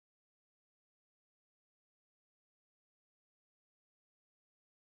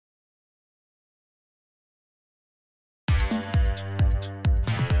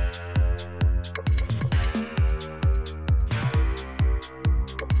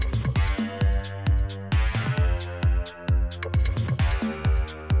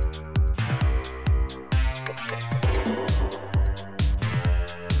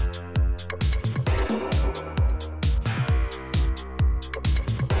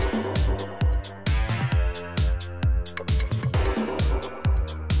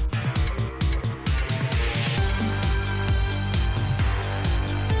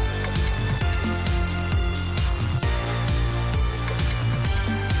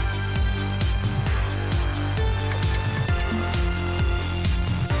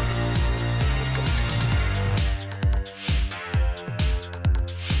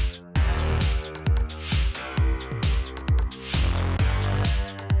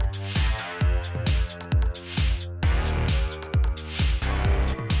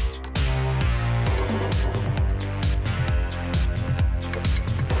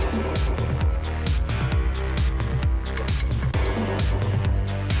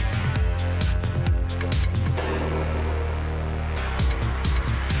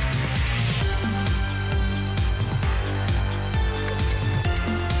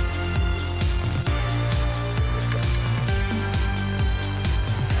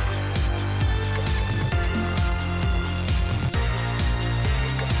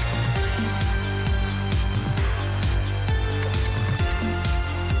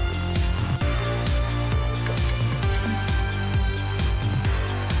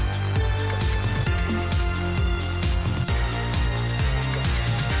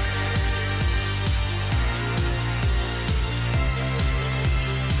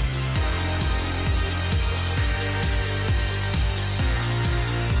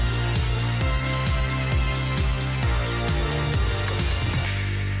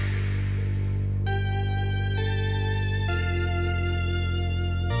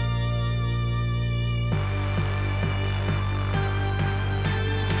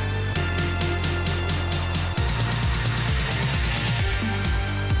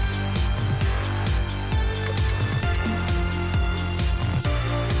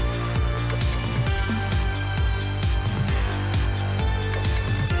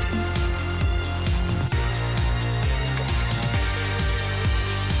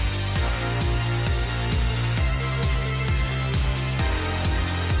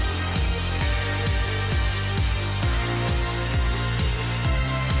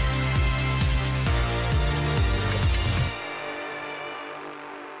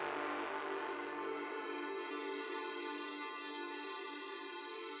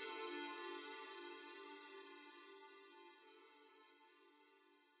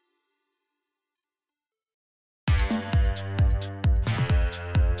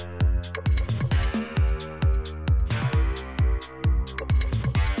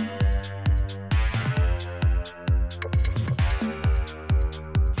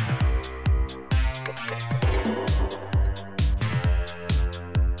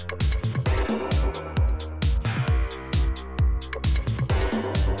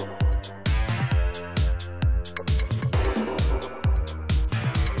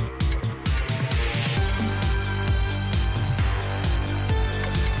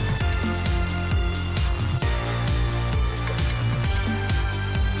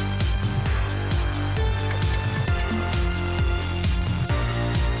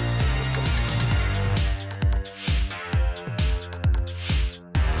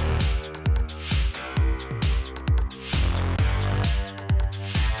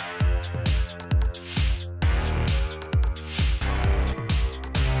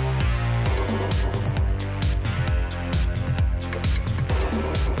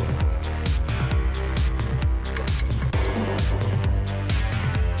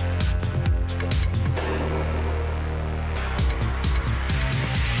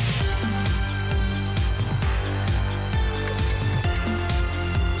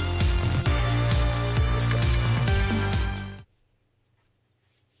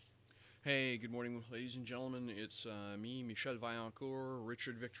Hello, ladies and gentlemen. It's me, Michel Vaillancourt,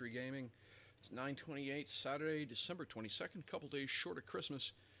 Richard Victory Gaming. It's 9/28, Saturday, December 22nd, a couple days short of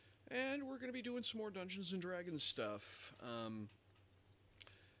Christmas, and we're going to be doing some more Dungeons and Dragons stuff.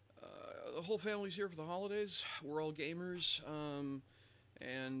 The whole family's here for the holidays. We're all gamers,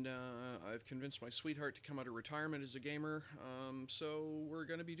 and I've convinced my sweetheart to come out of retirement as a gamer. So we're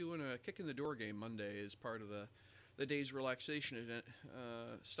going to be doing a kick in the door game Monday as part of the day's relaxation event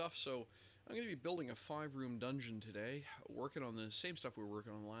stuff. So I'm going to be building a 5-room dungeon today, working on the same stuff we were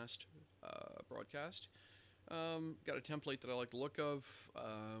working on last broadcast. Got a template that I like the look of,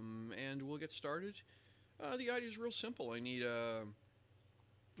 and we'll get started. The idea is real simple. I need a,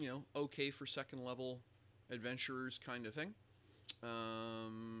 okay for second level adventurers kind of thing.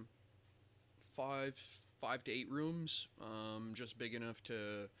 5 to 8 rooms, just big enough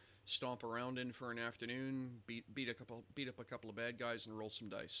to stomp around in for an afternoon, beat up a couple of bad guys, and roll some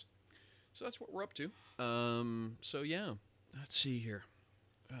dice. So that's what we're up to. So yeah, let's see here.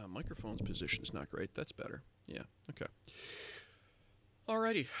 Microphone's position's not great. That's better. Yeah. Okay.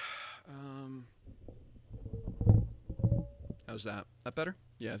 Alrighty. How's that? That better?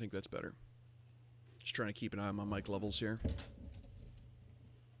 Yeah, I think that's better. Just trying to keep an eye on my mic levels here.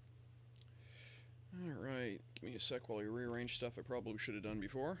 Alright, give me a sec while I rearrange stuff I probably should have done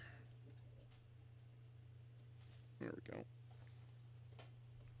before. There we go.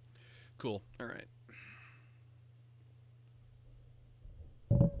 Cool, alright.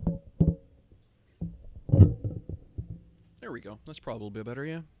 There we go, that's probably better,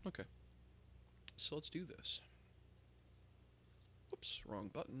 yeah? Okay. So let's do this. Whoops, wrong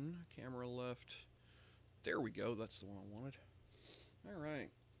button. Camera left. There we go, that's the one I wanted.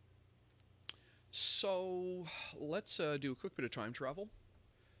 Alright. So, let's do a quick bit of time travel.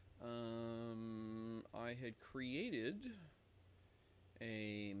 I had created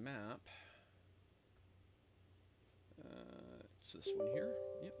a map. It's this one here.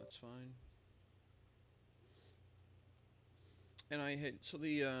 Yep, that's fine. And I had, so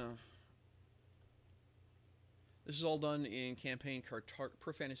the, this is all done in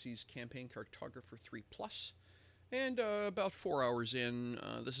Profantasy's Campaign Cartographer 3+. And about 4 hours in,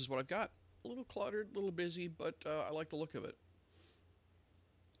 this is what I've got. A little cluttered, a little busy, but I like the look of it.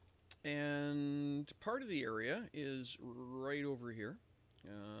 And part of the area is right over here,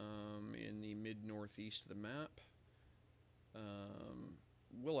 in the mid-northeast of the map.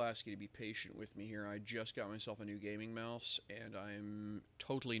 Will ask you to be patient with me here. I just got myself a new gaming mouse, and I'm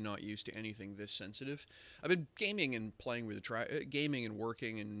totally not used to anything this sensitive. I've been gaming and playing with gaming and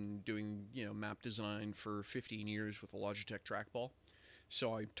working and doing, map design for 15 years with a Logitech trackball.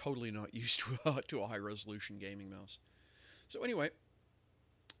 So I'm totally not used to a high-resolution gaming mouse. So anyway,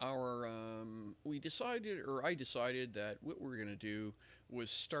 I decided that what we were going to do was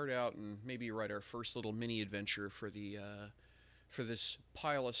start out and maybe write our first little mini adventure for this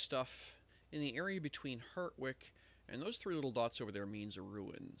pile of stuff in the area between Hartwick and those 3 little dots over there means a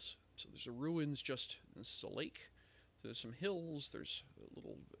ruins. So there's a ruins this is a lake. There's some hills. There's a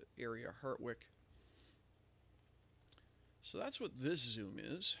little area Hartwick. So that's what this zoom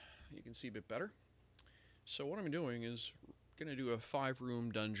is. You can see a bit better. So what I'm doing is going to do a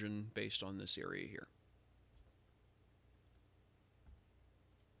 5-room dungeon based on this area here.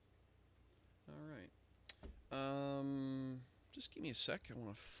 Alright. Just give me a sec. I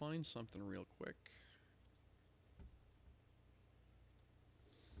want to find something real quick.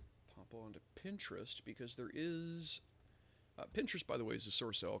 Pop onto Pinterest because there is... Pinterest, by the way, is a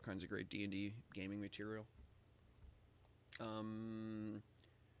source of all kinds of great D&D gaming material.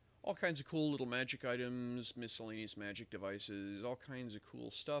 All kinds of cool little magic items, miscellaneous magic devices, all kinds of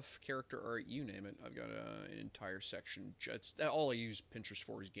cool stuff, character art, you name it. I've got an entire section. All I use Pinterest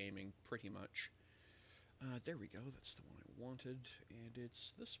for is gaming, pretty much. There we go, that's the one I wanted, and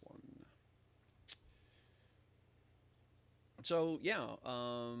it's this one. So, yeah,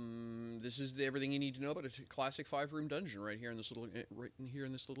 this is everything you need to know about a classic 5-room dungeon right here in this little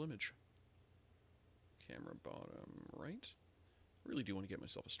image. Camera bottom right. Really do want to get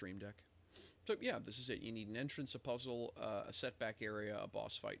myself a stream deck. So yeah, this is it. You need an entrance, a puzzle, a setback area, a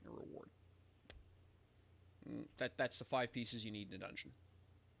boss fight, and a reward. That's the 5 pieces you need in a dungeon.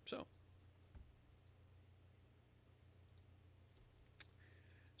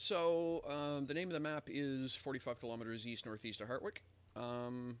 So the name of the map is 45 kilometers east-northeast of Hartwick.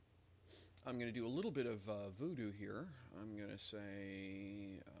 I'm going to do a little bit of voodoo here. I'm going to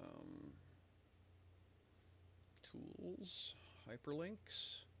say tools,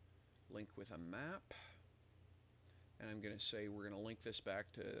 hyperlinks, link with a map, and I'm going to say we're going to link this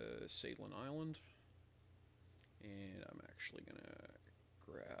back to Salin Island, and I'm actually going to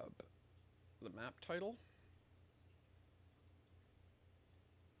grab the map title.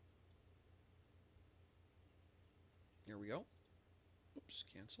 There we go. Oops,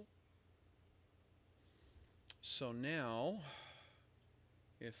 cancel. So now,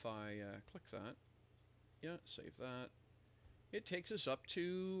 if I click that, yeah, save that, it takes us up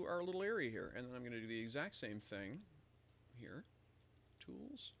to our little area here. And then I'm going to do the exact same thing here.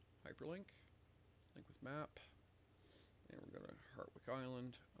 Tools, hyperlink, link with map. And we're going to Hartwick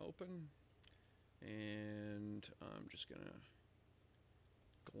Island, open. And I'm just going to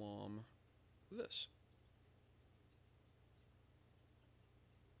glom this.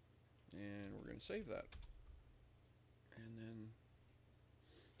 And we're going to save that. And then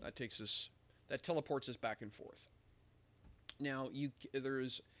that takes us, that teleports us back and forth. Now you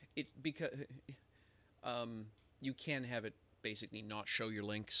can have it basically not show your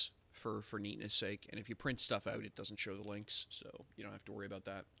links for neatness sake, and if you print stuff out, it doesn't show the links, so you don't have to worry about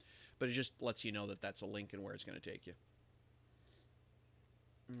that. But it just lets you know that that's a link and where it's going to take you.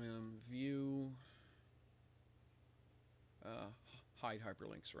 View. Hide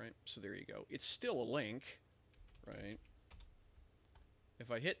hyperlinks, right? So there you go. It's still a link, right?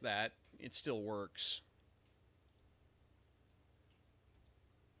 If I hit that, it still works.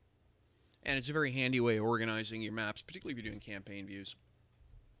 And it's a very handy way of organizing your maps, particularly if you're doing campaign views.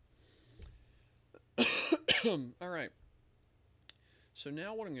 All right. So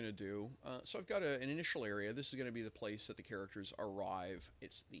now what I'm going to do, so I've got an initial area. This is going to be the place that the characters arrive.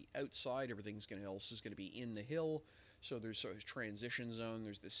 It's the outside. Everything else is going to be in the hill. So there's sort of a transition zone.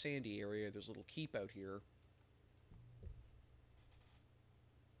 There's the sandy area. There's a little keep out here.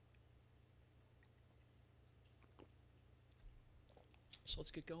 So let's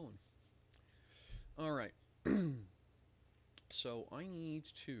get going. All right. So I need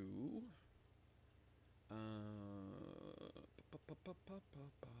to...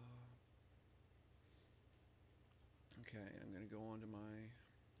 Okay, I'm going to go on to my...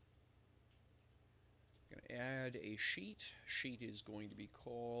 I'm going to add a sheet. Sheet is going to be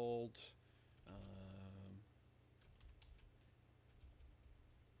called...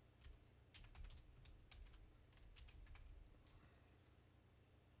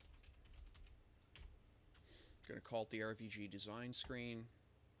 I'm going to call it the RPG design screen.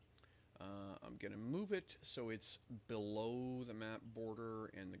 I'm going to move it so it's below the map border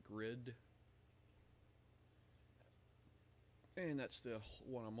and the grid. And that's the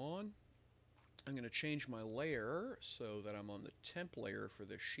one I'm on. I'm going to change my layer so that I'm on the temp layer for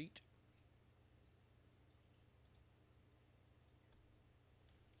this sheet.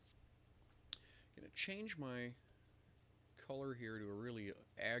 I'm going to change my color here to a really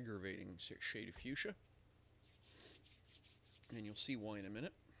aggravating shade of fuchsia. And you'll see why in a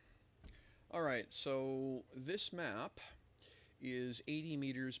minute. All right, so this map is 80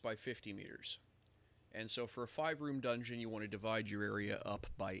 meters by 50 meters. And so for a 5-room dungeon, you want to divide your area up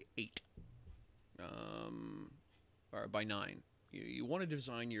by 8. Or by 9. You want to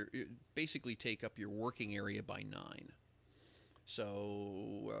design basically take up your working area by 9.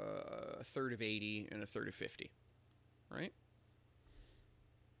 So a third of 80 and a third of 50, right?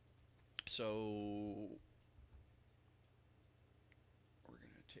 So we're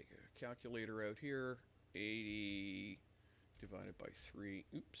going to take a calculator out here. 80 divided by 3,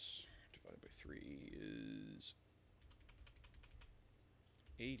 oops, divided by 3 is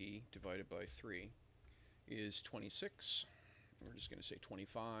 80 divided by 3 is 26. We're just going to say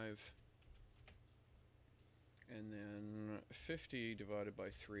 25. And then 50 divided by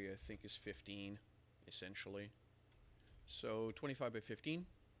 3, I think, is 15, essentially. So 25 by 15.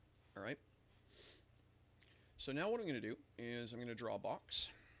 All right. So now what I'm going to do is I'm going to draw a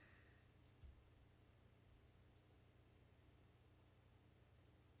box.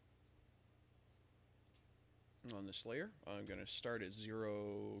 On this layer, I'm going to start at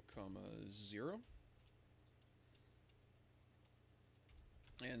 0, 0.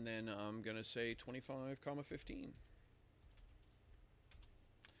 And then I'm going to say 25, 15.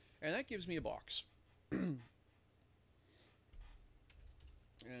 And that gives me a box. And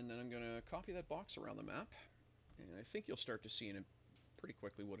then I'm going to copy that box around the map. And I think you'll start to see in it pretty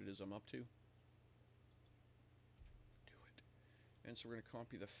quickly what it is I'm up to. And so we're going to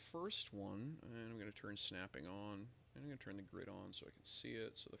copy the first one, and I'm going to turn snapping on, and I'm going to turn the grid on so I can see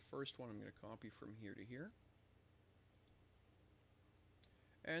it. So the first one I'm going to copy from here to here.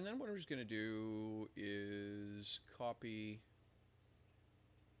 And then what I'm just going to do is copy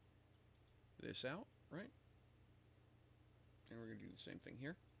this out, right? And we're going to do the same thing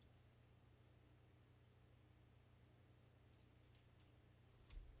here.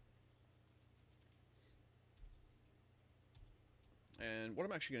 And what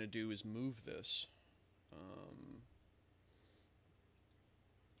I'm actually going to do is move this.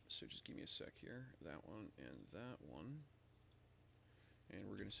 So just give me a sec here. That one and that one. And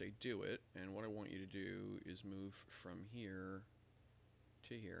we're going to say do it. And what I want you to do is move from here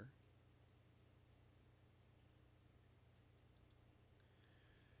to here.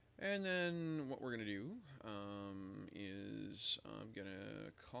 And then what we're going to do is I'm going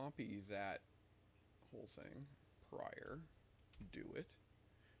to copy that whole thing prior, do it.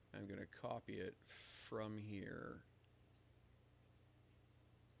 I'm going to copy it from here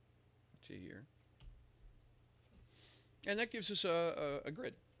to here. And that gives us a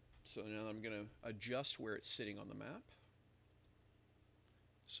grid. So now I'm going to adjust where it's sitting on the map.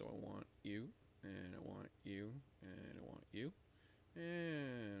 So I want you, and I want you, and I want you.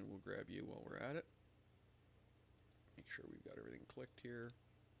 And we'll grab you while we're at it. Make sure we've got everything clicked here.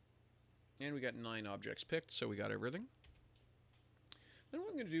 And we got 9 objects picked, so we got everything. Then what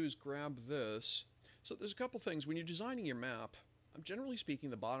I'm going to do is grab this. So there's a couple things. When you're designing your map, generally speaking,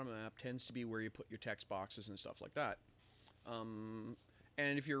 the bottom of the map tends to be where you put your text boxes and stuff like that. And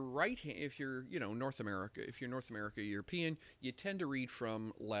if you're North America, if you're North America, European, you tend to read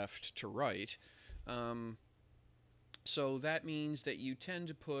from left to right. So that means that you tend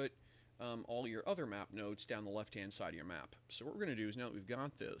to put all your other map nodes down the left-hand side of your map. So what we're going to do is, now that we've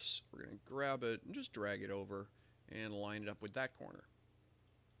got this, we're going to grab it and just drag it over and line it up with that corner.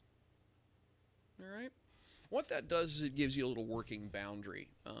 All right. What that does is it gives you a little working boundary.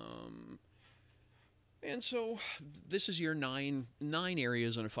 And so this is your nine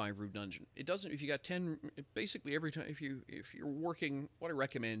areas on a 5-room dungeon. It doesn't, if you got 10, basically every time, if you're working, what I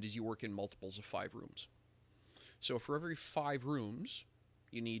recommend is you work in multiples of 5 rooms. So for every 5 rooms,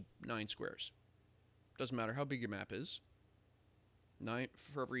 you need 9 squares. Doesn't matter how big your map is.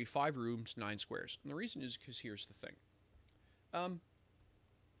 For every 5 rooms, 9 squares. And the reason is because here's the thing.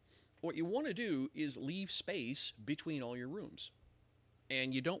 What you want to do is leave space between all your rooms.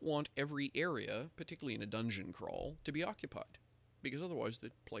 And you don't want every area, particularly in a dungeon crawl, to be occupied, because otherwise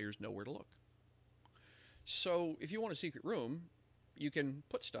the players know where to look. So if you want a secret room, you can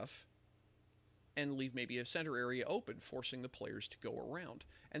put stuff and leave maybe a center area open, forcing the players to go around.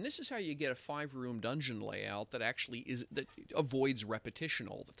 And this is how you get a 5-room dungeon layout that actually that avoids repetition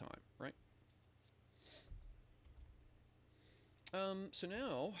all the time, right? So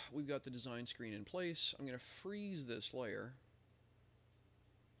now we've got the design screen in place. I'm going to freeze this layer.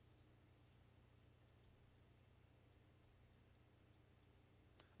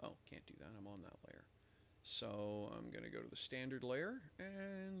 Oh, can't do that. I'm on that layer. So I'm going to go to the standard layer,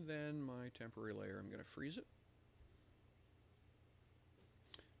 and then my temporary layer, I'm going to freeze it.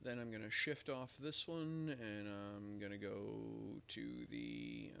 Then I'm going to shift off this one, and I'm going to go to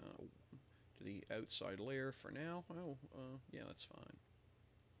the outside layer for now. Oh, yeah, that's fine.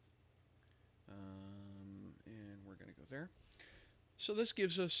 And we're going to go there. So this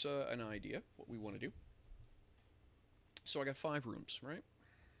gives us an idea what we want to do. So I got 5 rooms, right?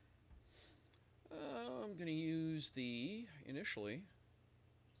 I'm going to use initially,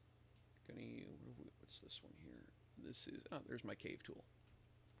 what's this one here? This is, there's my cave tool.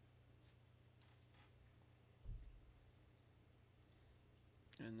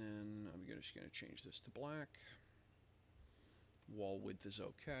 And then I'm just going to change this to black. Wall width is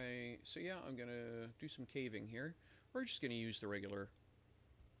okay. So yeah, I'm going to do some caving here. We're just going to use the regular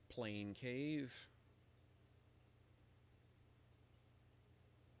plain cave.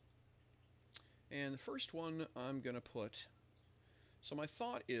 And the first one I'm going to put, so my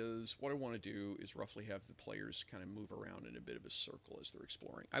thought is, what I want to do is roughly have the players kind of move around in a bit of a circle as they're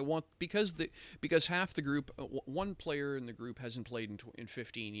exploring. I want, because half the group, one player in the group hasn't played in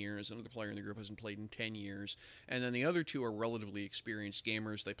 15 years, another player in the group hasn't played in 10 years, and then the other 2 are relatively experienced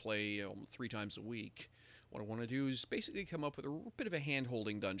gamers. They play 3 times a week. What I want to do is basically come up with a bit of a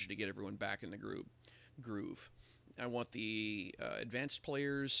hand-holding dungeon to get everyone back in the groove. I want the advanced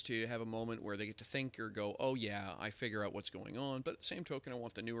players to have a moment where they get to think or go, oh yeah, I figure out what's going on. But at the same token, I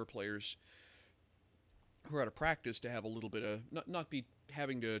want the newer players who are out of practice to have a little bit of, not be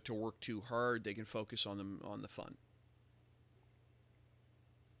having to work too hard. They can focus on the fun.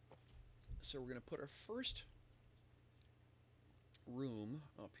 So we're going to put our first room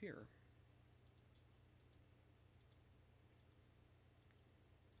up here.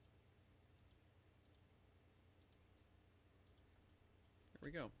 There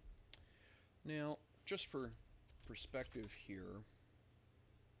we go. Now, just for perspective here,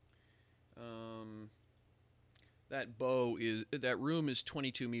 that room is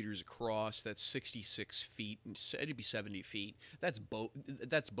 22 meters across. That's 66 feet, and it'd be 70 feet. That's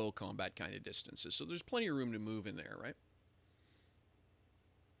bow combat kind of distances. So there's plenty of room to move in there, right?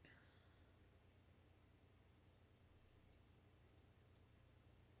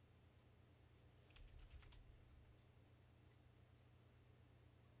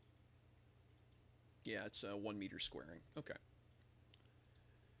 Yeah, it's 1 meter squaring. Okay.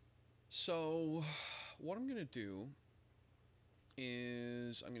 So, what I'm going to do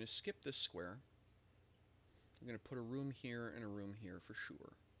is I'm going to skip this square. I'm going to put a room here and a room here for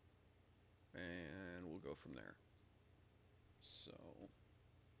sure. And we'll go from there. So...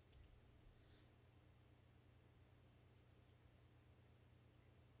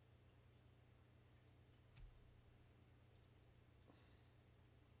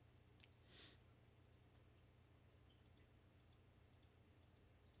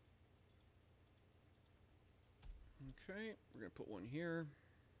 Okay, we're going to put one here.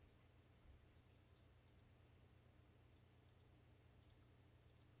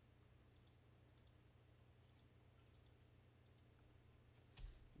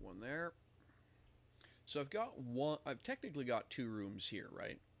 One there. So I've technically got 2 rooms here,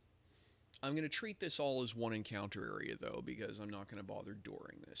 right? I'm going to treat this all as one encounter area, though, because I'm not going to bother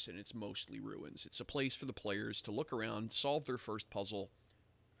dooring this, and it's mostly ruins. It's a place for the players to look around, solve their first puzzle.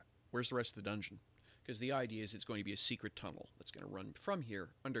 Where's the rest of the dungeon? Because the idea is it's going to be a secret tunnel that's going to run from here,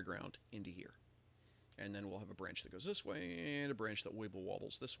 underground, into here. And then we'll have a branch that goes this way, and a branch that wibble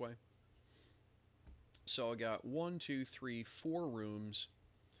wobbles this way. So I got 1, 2, 3, 4 rooms.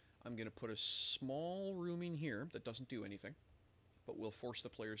 I'm going to put a small room in here that doesn't do anything, but will force the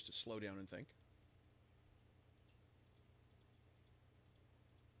players to slow down and think.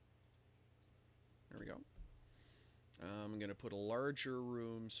 There we go. I'm going to put a larger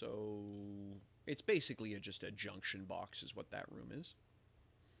room, so it's basically just a junction box is what that room is.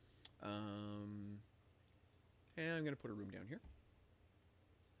 And I'm going to put a room down here.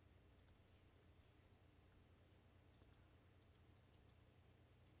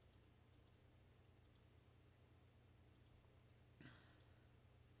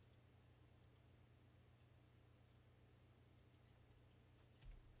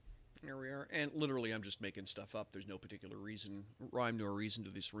 There we are. And literally, I'm just making stuff up. There's no particular reason, rhyme nor reason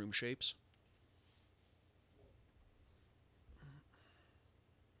to these room shapes.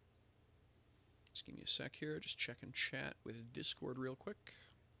 Just give me a sec here. Just checking chat with Discord real quick.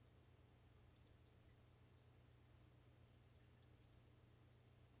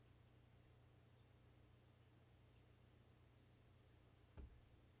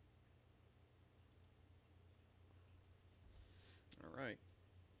 All right.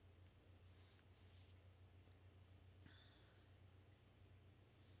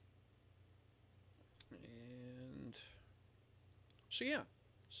 And so yeah,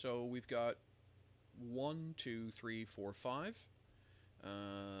 so we've got 1, 2, 3, 4, 5. A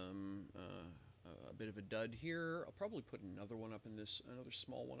bit of a dud here. I'll probably put another one up in this, another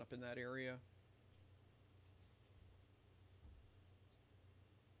small one up in that area.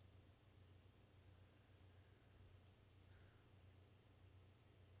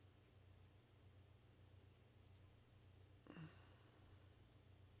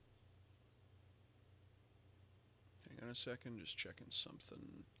 Hang on a second, just checking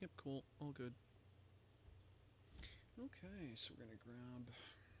something. Yep, cool, all good. Okay, so we're gonna grab,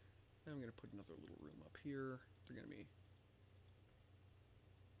 I'm gonna put another little room up here. They're gonna be,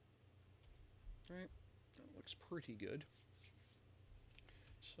 alright, that looks pretty good.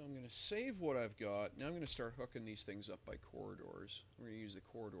 So I'm gonna save what I've got. Now I'm gonna start hooking these things up by corridors. We're gonna use the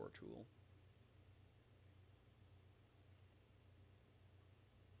corridor tool.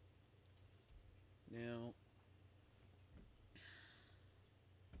 Now,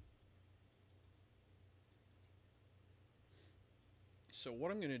 so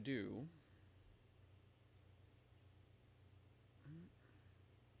what I'm going to do,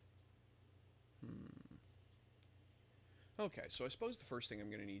 okay, so I suppose the first thing I'm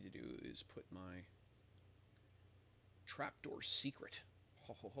going to need to do is put my trapdoor secret.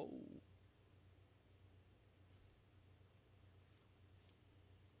 Ho ho ho.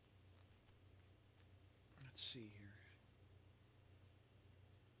 Let's see here.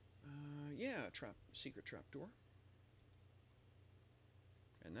 Yeah, secret trapdoor.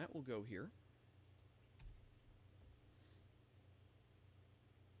 And that will go here.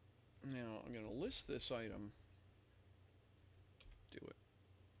 Now, I'm going to list this item. Do it.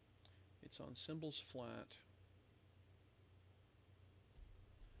 It's on symbols flat.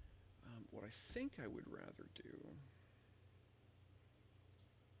 What I think I would rather do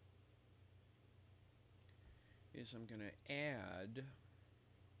is I'm going to add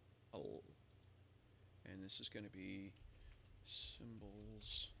a, and this is going to be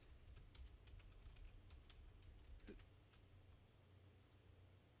symbols.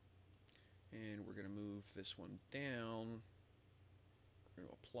 And we're going to move this one down. We're going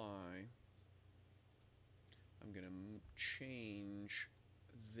to apply. I'm going to change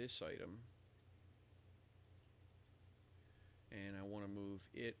this item and I want to move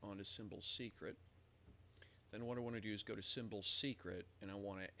it onto symbol secret. Then what I want to do is go to symbol secret, and I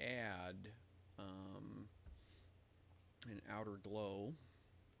want to add an outer glow.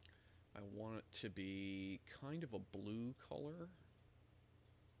 I want it to be kind of a blue color.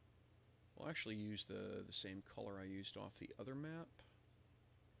 We'll actually use the same color I used off the other map.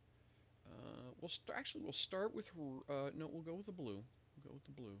 We'll start with no, we'll go with the blue. We'll go with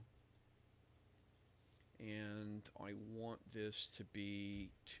the blue. And I want this to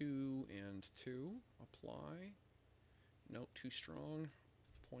be 2 and 2. Apply. Nope, too strong.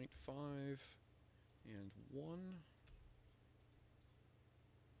 0.5 and 1.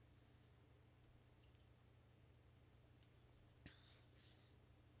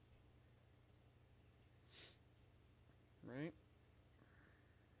 Right?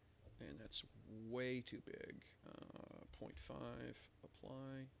 And that's way too big. 0.5,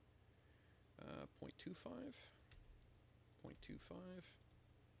 apply. 0.25. 0.25.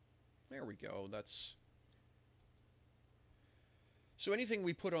 There we go. That's... So anything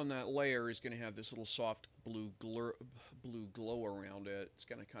we put on that layer is going to have this little soft blue glow around it. It's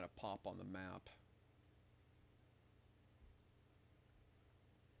going to kind of pop on the map.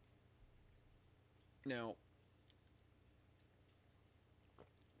 Now,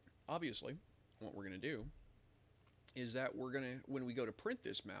 obviously, what we're going to do is that we're going to, when we go to print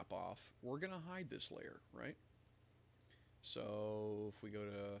this map off, we're going to hide this layer, right? So if we go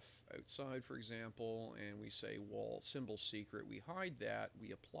to outside, for example, and we say wall symbol secret, we hide that,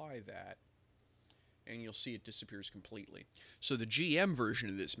 we apply that, and you'll see it disappears completely. So the GM version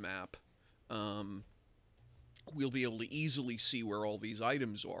of this map, we'll be able to easily see where all these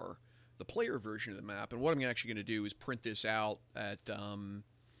items are. The player version of the map, and what I'm actually going to do is print this out at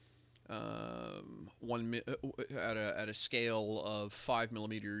at a scale of 5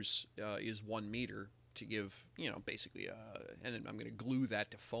 millimeters is 1 meter to give, you know, basically, and then I'm going to glue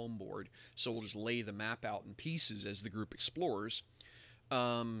that to foam board. So we'll just lay the map out in pieces as the group explores.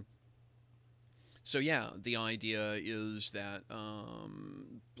 So yeah, the idea is that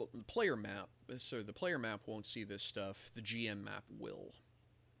the player map won't see this stuff. The GM map will.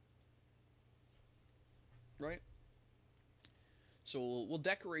 Right? So we'll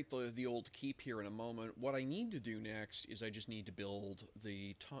decorate the old keep here in a moment. What I need to do next is I just need to build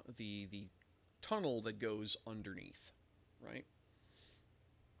the tunnel that goes underneath, right?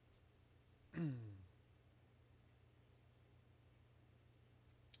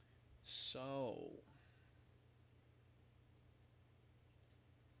 So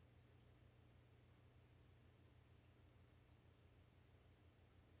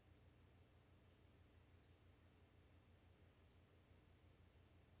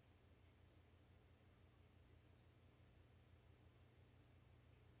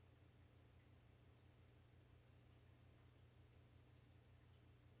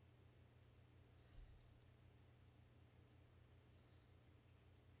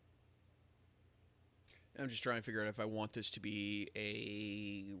I'm just trying to figure out if I want this to be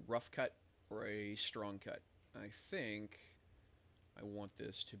a rough cut or a strong cut. I think I want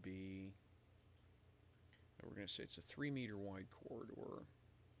this to be, we're going to say it's a 3 meter wide corridor.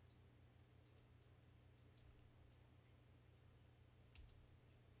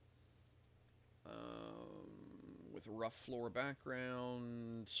 With a rough floor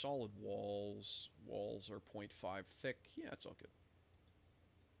background, solid walls. Walls are 0.5 thick. Yeah, it's all good.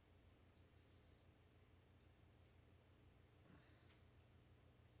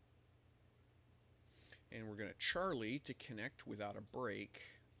 And we're going to Charlie to connect without a break.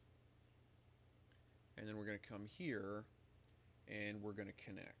 And then we're going to come here and we're going to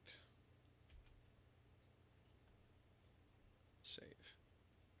connect. Save.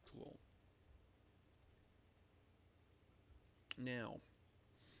 Cool. Now,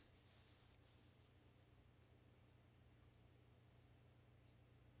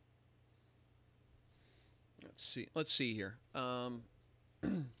 let's see here.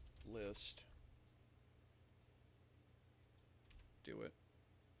 List. Do it.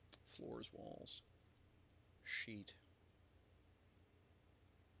 Floors, walls, sheet.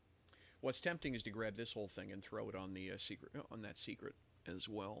 What's tempting is to grab this whole thing and throw it on the secret, on that secret as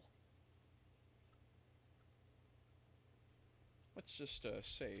well. Let's just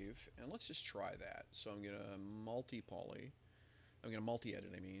save, and let's just try that. So I'm going to multi-poly. I'm going to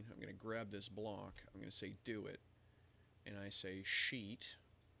multi-edit, I mean. I'm going to grab this block. I'm going to say do it. And I say sheet.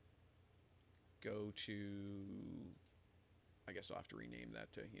 Go to... I guess I'll have to rename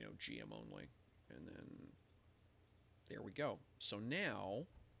that to, you know, GM only. And then there we go. So now,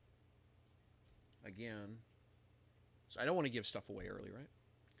 again, so I don't want to give stuff away early, right?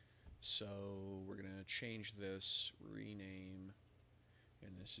 So we're going to change this, rename,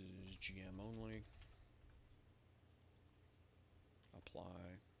 and this is GM only.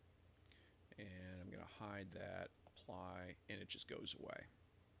 Apply, and I'm going to hide that, apply, and it just goes away.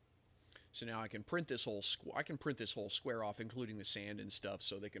 So now I can print this whole square off, including the sand and stuff,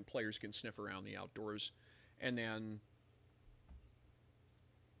 so players can sniff around the outdoors, and then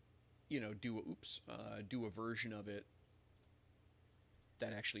do a version of it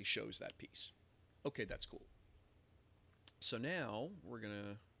that actually shows that piece. Okay, that's cool. So now we're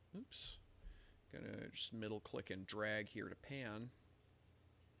gonna just middle click and drag here to pan.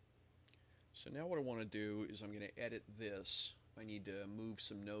 So now what I want to do is I'm going to edit this. I need to move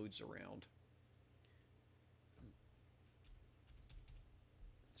some nodes around.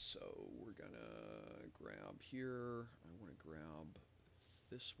 So we're going to grab here. I want to grab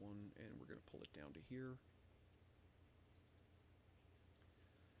this one, and we're going to pull it down to here.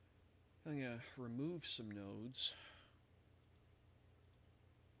 I'm going to remove some nodes.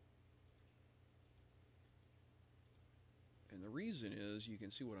 And the reason is, you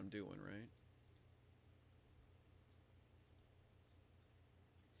can see what I'm doing, right?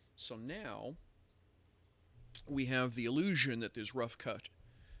 So now we have the illusion that this rough cut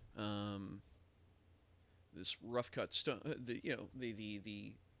stone,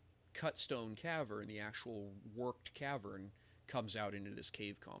 the cut stone cavern, the actual worked cavern, comes out into this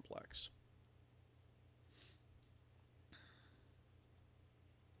cave complex.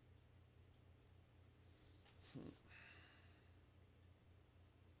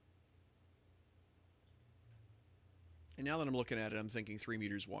 And now that I'm looking at it, I'm thinking 3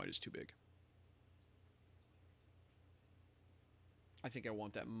 meters wide is too big. I think I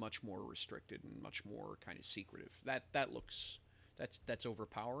want that much more restricted and much more kind of secretive. That's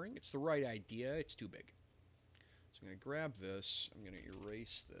overpowering. It's the right idea. It's too big. So I'm going to grab this. I'm going to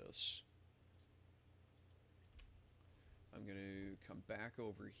erase this. I'm going to come back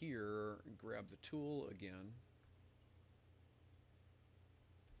over here and grab the tool again.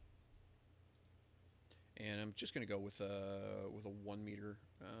 And I'm just going to go with a 1 meter,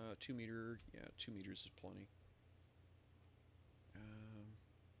 2 meter. Yeah, 2 meters is plenty.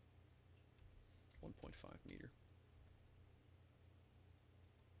 1.5 meter.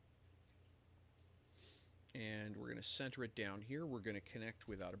 And we're going to center it down here. We're going to connect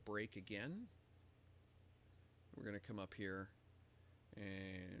without a break again. We're going to come up here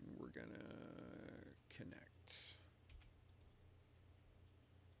and we're going to connect.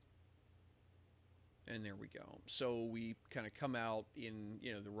 And there we go. So we kind of come out in,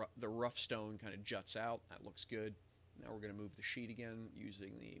 the rough stone kind of juts out. That looks good. Now we're going to move the sheet again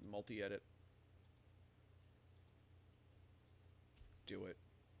using the multi-edit. Do it.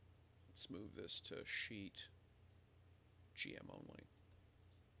 Let's move this to sheet, GM only,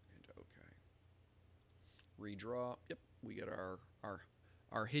 and okay. Redraw. Yep, we get our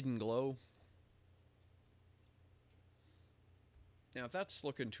hidden glow. Now, if that's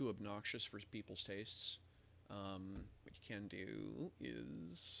looking too obnoxious for people's tastes, what you can do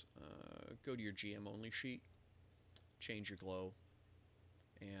is go to your GM only sheet, change your glow,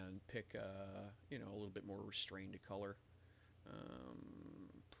 and pick a little bit more restrained color.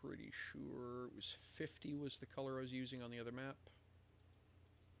 Pretty sure it was 50 was the color I was using on the other map.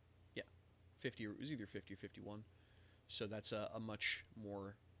 Yeah, 50. It was either 50 or 51. So that's a much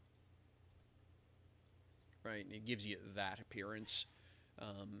more, right? And it gives you that appearance,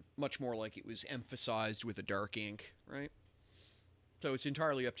 much more like it was emphasized with a dark ink, right? So it's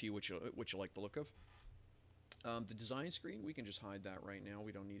entirely up to you what you like the look of. The design screen, we can just hide that right now.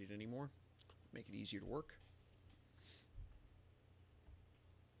 We don't need it anymore. Make it easier to work.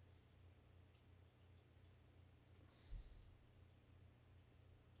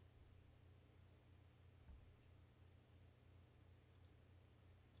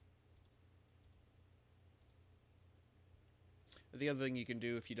 The other thing you can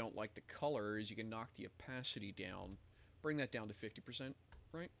do if you don't like the color is you can knock the opacity down, bring that down to 50%,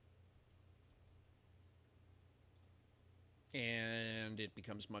 right? And it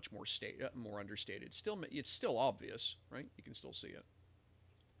becomes much more more understated. It's still obvious, right? You can still see it.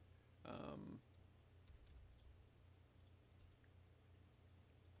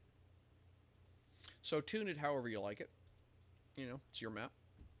 So tune it however you like it. It's your map.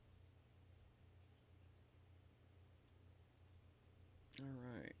 All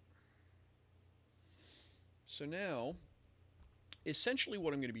right. So now, essentially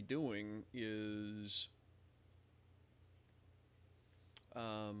what I'm going to be doing is so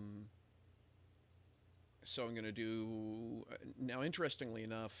I'm going to do, now interestingly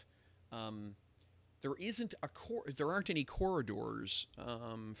enough, there aren't any corridors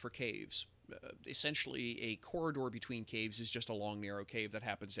for caves. Essentially, a corridor between caves is just a long, narrow cave that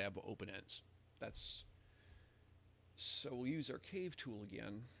happens to have open ends. That's So we'll use our cave tool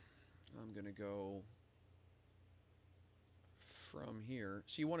again. I'm going to go from here.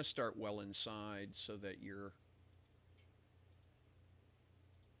 So you want to start well inside so that you're,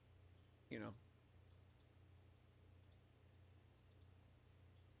 you know,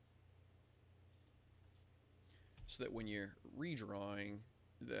 so that when you're redrawing,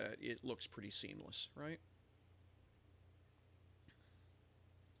 that it looks pretty seamless, right?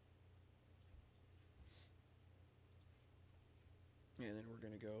 And then we're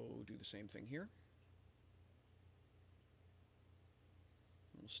going to go do the same thing here.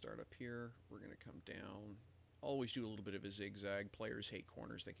 We'll start up here. We're going to come down. Always do a little bit of a zigzag. Players hate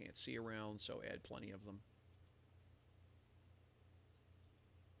corners they can't see around, so add plenty of them.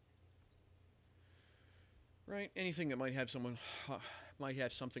 Right, anything that might have something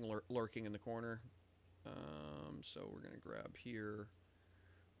lurking in the corner. So we're going to grab here.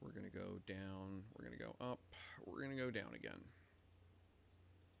 We're going to go down. We're going to go up. We're going to go down again.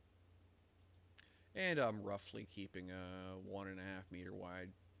 And I'm roughly keeping a 1.5 meter wide.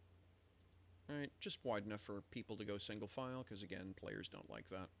 Alright, just wide enough for people to go single file, because again, players don't like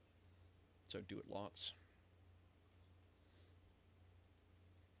that. So do it lots.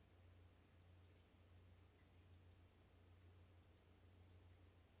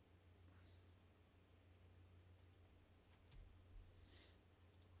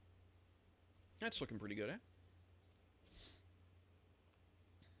 That's looking pretty good, eh?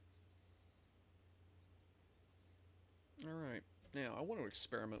 Alright, now I want to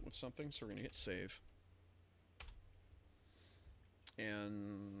experiment with something, so we're going to hit save.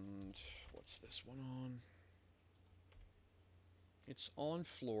 And what's this one on? It's on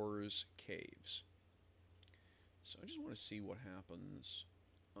floors, caves. So I just want to see what happens.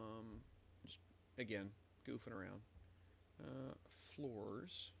 Just, again, goofing around.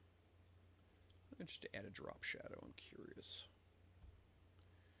 Floors. Just to add a drop shadow, I'm curious.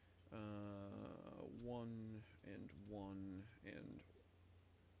 1 and 1 and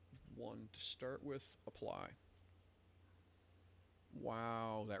 1 to start with. Apply.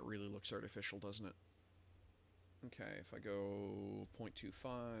 Wow, that really looks artificial, doesn't it? Okay, if I go 0.25,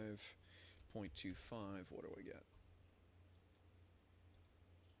 0.25, what do I get?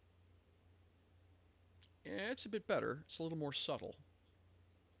 Yeah, it's a bit better. It's a little more subtle.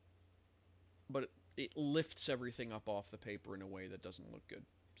 But it lifts everything up off the paper in a way that doesn't look good.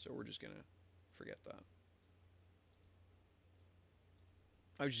 So we're just going to forget that.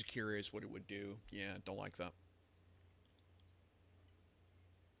 I was just curious what it would do. Yeah, don't like that.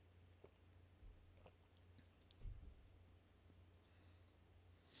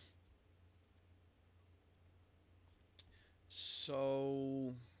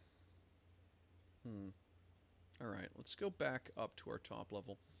 So, all right, let's go back up to our top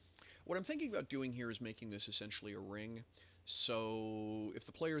level. What I'm thinking about doing here is making this essentially a ring. So if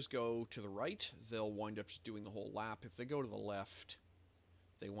the players go to the right, they'll wind up just doing the whole lap. If they go to the left,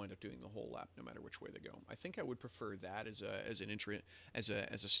 they wind up doing the whole lap, no matter which way they go. I think I would prefer that as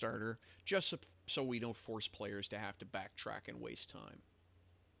a starter, just so we don't force players to have to backtrack and waste time.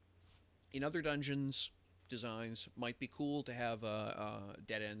 In other dungeons, designs might be cool to have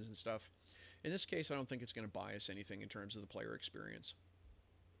dead ends and stuff. In this case, I don't think it's going to bias anything in terms of the player experience.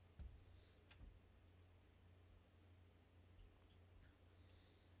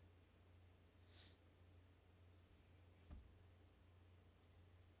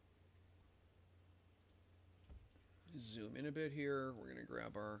 Zoom in a bit here. We're going to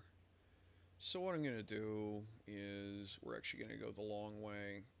grab our... So what I'm going to do is we're actually going to go the long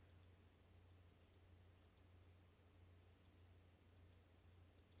way.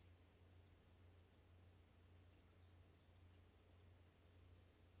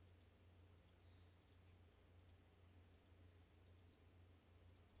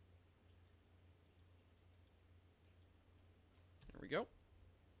 There we go.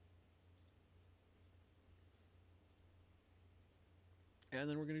 And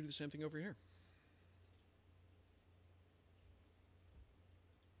then we're going to do the same thing over here.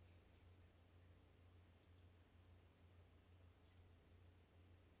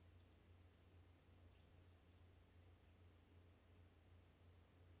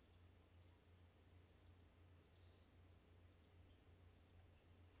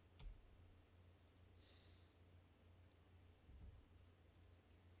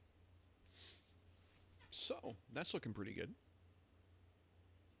 So, that's looking pretty good.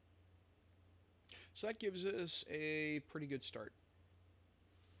 So that gives us a pretty good start.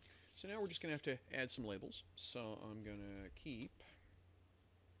 So now we're just going to have to add some labels. So I'm going to keep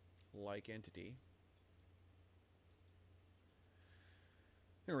like entity.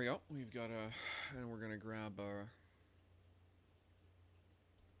 There we go. We've got and we're going to grab our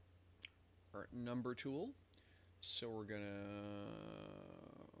number tool. So we're going to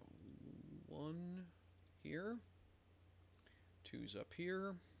 1 here, 2's up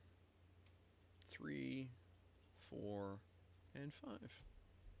here, 3, 4, and 5.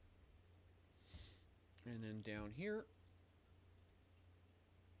 And then down here,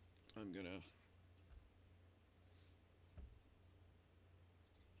 I'm going to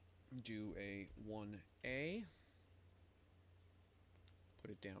do a 1A, put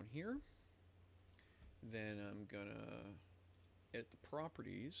it down here. Then I'm going to edit the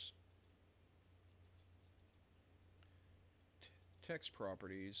properties, text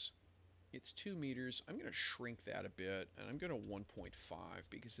properties. It's 2 meters. I'm going to shrink that a bit, and I'm going to 1.5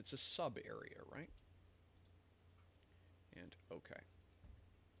 because it's a sub area, right? And OK.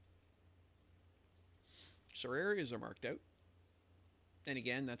 So our areas are marked out. And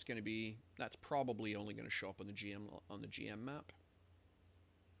again, that's probably only going to show up on the GM map.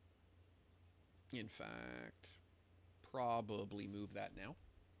 In fact, probably move that now.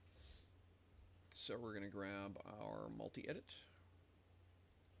 So we're going to grab our multi-edit.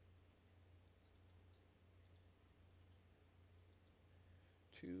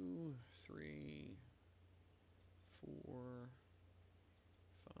 Two, 3, 4,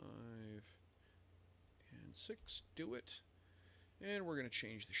 5, and 6. Do it. And we're going to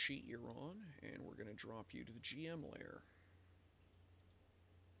change the sheet you're on, and we're going to drop you to the GM layer.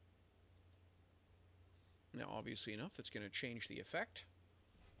 Now, obviously enough, that's going to change the effect.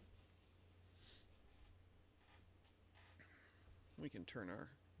 We can turn our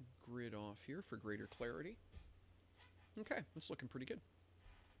grid off here for greater clarity. Okay, that's looking pretty good.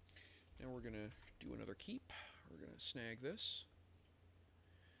 Now we're going to do another keep. We're going to snag this.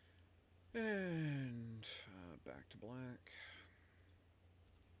 And back to black.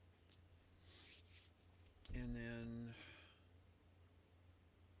 And then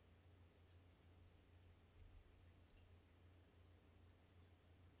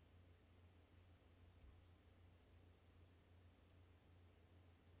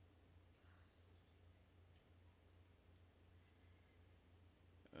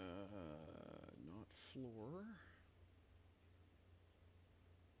not floor.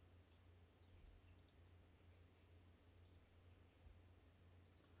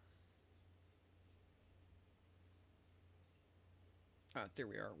 There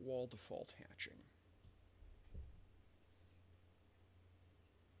we are, wall default hatching.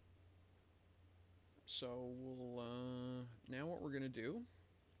 So we'll, now what we're going to do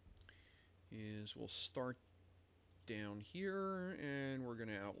is we'll start down here and we're going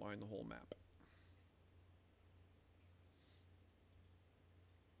to outline the whole map.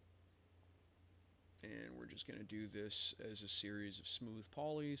 And we're just going to do this as a series of smooth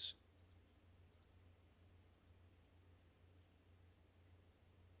polys.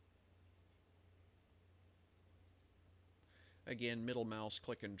 Again, middle mouse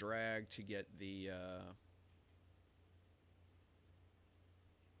click and drag to get the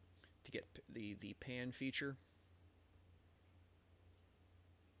pan feature.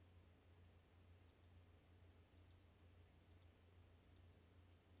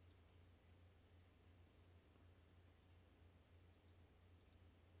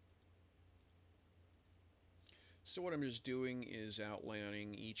 So what I'm just doing is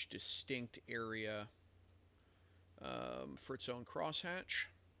outlining each distinct area for its own crosshatch,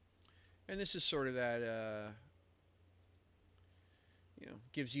 and this is sort of that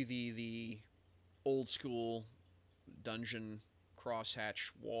gives you the old school dungeon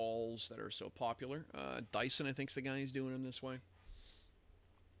crosshatch walls that are so popular. Dyson, I think, is the guy who's doing them this way.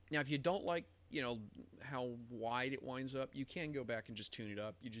 Now, if you don't like how wide it winds up, you can go back and just tune it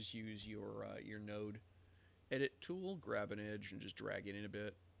up. You just use your node edit tool, grab an edge, and just drag it in a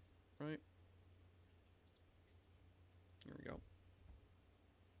bit, right? There we go.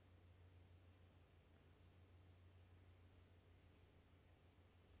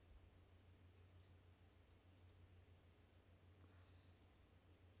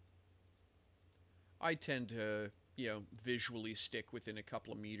 I tend to, visually stick within a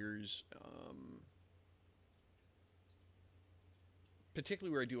couple of meters,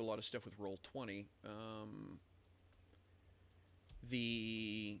 particularly where I do a lot of stuff with Roll20.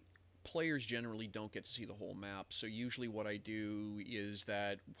 The players generally don't get to see the whole map, so usually what I do is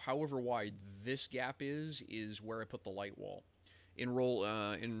that however wide this gap is where I put the light wall. In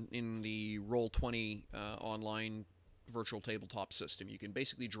the Roll20 online virtual tabletop system. You can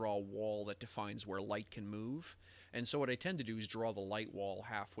basically draw a wall that defines where light can move. And so what I tend to do is draw the light wall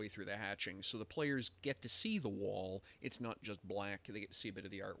halfway through the hatching, so the players get to see the wall. It's not just black. They get to see a bit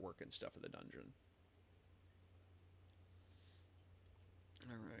of the artwork and stuff of the dungeon.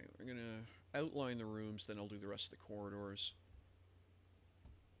 Alright, we're going to outline the rooms, then I'll do the rest of the corridors.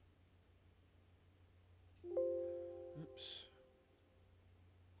 Oops.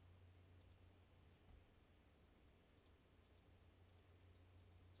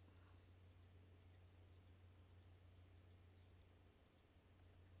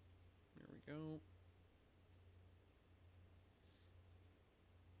 There we go.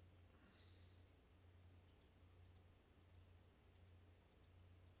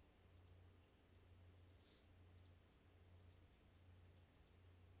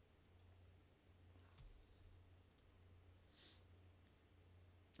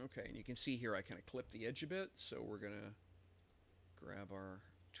 Okay, and you can see here I kind of clip the edge a bit, so we're going to grab our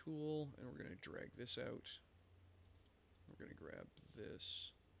tool and we're going to drag this out. We're going to grab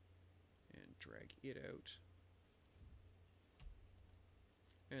this and drag it out.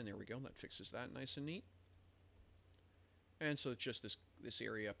 And there we go, that fixes that nice and neat. And so it's just this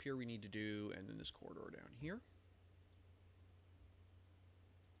area up here we need to do, and then this corridor down here.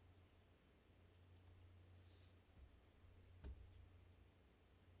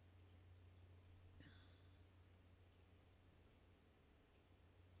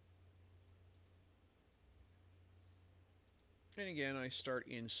 And again, I start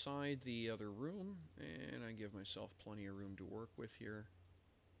inside the other room, and I give myself plenty of room to work with here.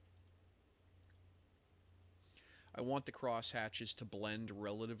 I want the cross hatches to blend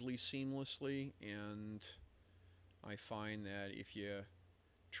relatively seamlessly, and I find that if you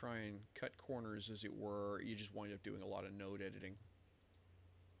try and cut corners, as it were, you just wind up doing a lot of node editing.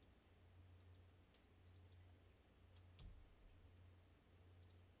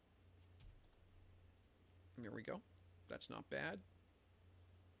 And there we go. That's not bad.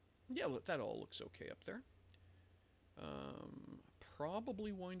 Yeah, that all looks okay up there.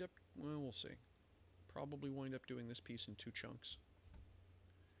 Probably wind up, well, we'll see. Probably wind up doing this piece in 2 chunks.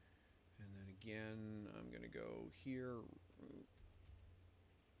 And then again, I'm going to go here,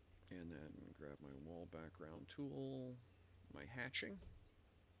 and then grab my wall background tool, my hatching.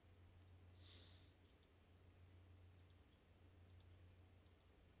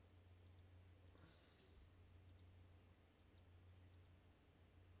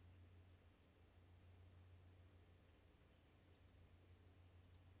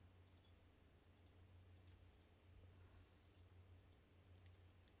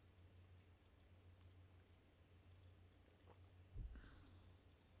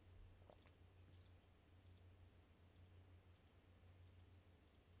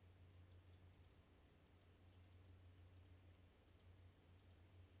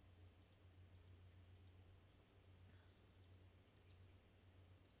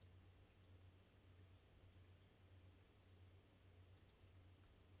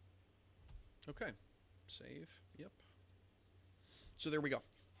 Okay, save, yep. So there we go.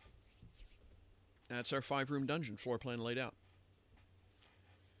 That's our 5-room dungeon, floor plan laid out.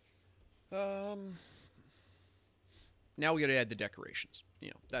 Now we got to add the decorations. You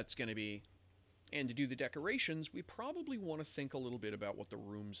know, that's going to be, and to do the decorations, we probably want to think a little bit about what the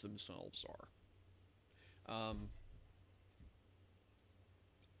rooms themselves are.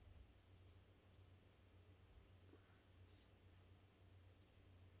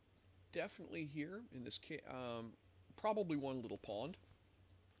 Definitely here in this case, probably one little pond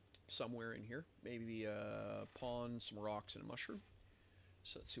somewhere in here. Maybe a pond, some rocks, and a mushroom.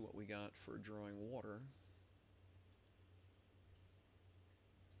 So let's see what we got for drawing water.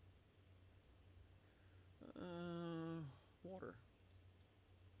 Water.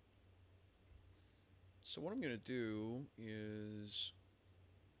 So what I'm going to do is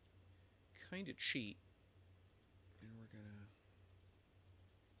kind of cheat, and we're going to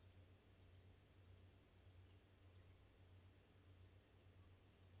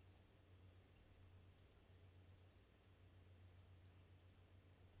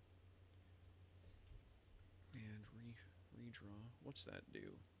redraw. What's that do?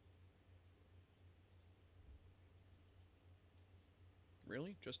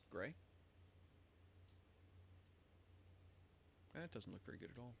 Really? Just gray? That doesn't look very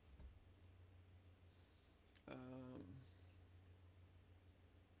good at all.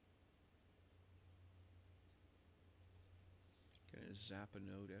 Gonna zap a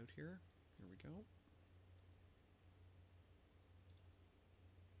node out here. There we go.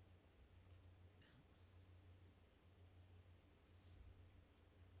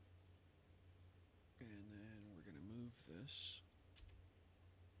 And then we're going to move this.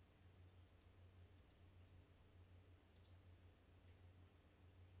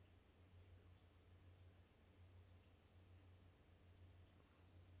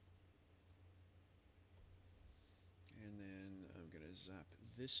 And then I'm going to zap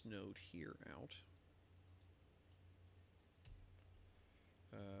this node here out.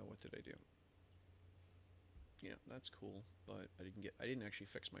 What did I do? Yeah, that's cool, but I didn't actually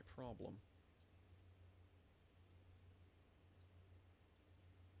fix my problem.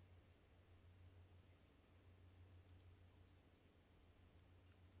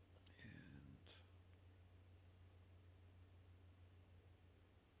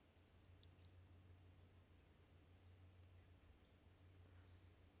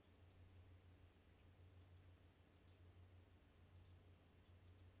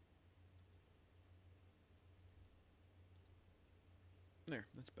 And there,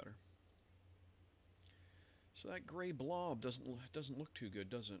 that's better. So that gray blob doesn't look too good,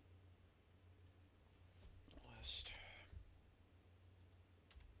 does it? List.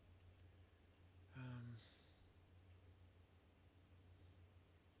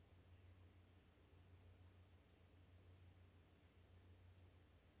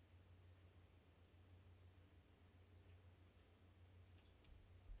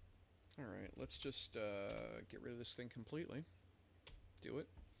 All right, let's just get rid of this thing completely. Do it.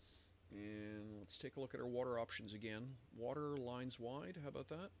 And let's take a look at our water options again. Water lines wide, how about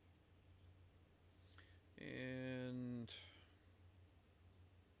that? And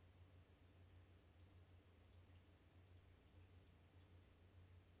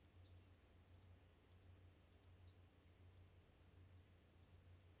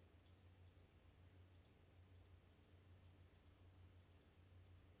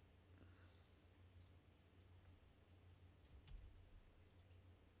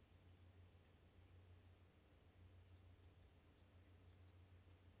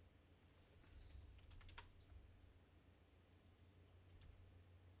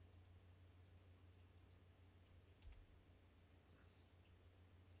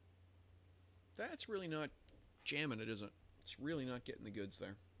that's really not jamming it, is it? It's really not getting the goods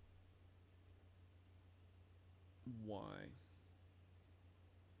there. Why?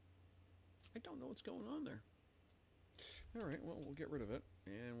 I don't know what's going on there. All right, well, we'll get rid of it,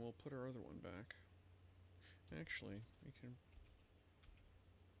 and we'll put our other one back. Actually, we can...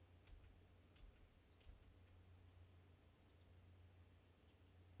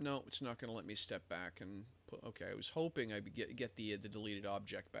 No, it's not going to let me step back and put... Okay, I was hoping I'd get the deleted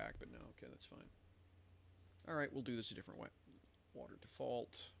object back, but no, okay, that's fine. All right, we'll do this a different way. Water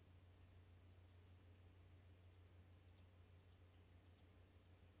default.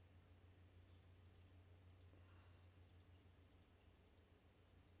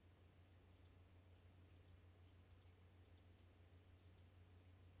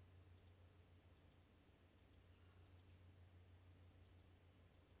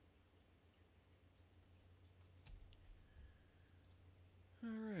 All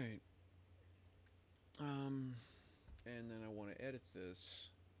right. And then I want to edit this.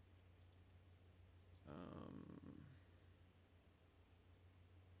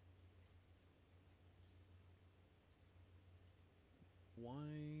 Why?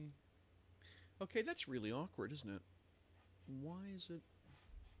 Okay, that's really awkward, isn't it? Why is it?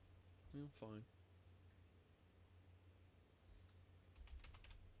 Well, fine.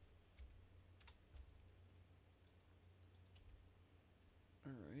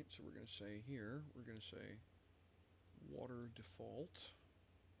 All right, so we're going to say here, we're going to say water default.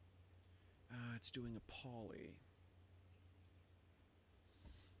 It's doing a poly.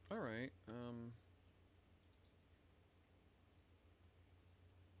 All right.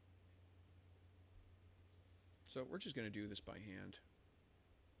 So we're just going to do this by hand.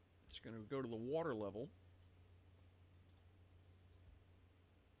 It's going to go to the water level.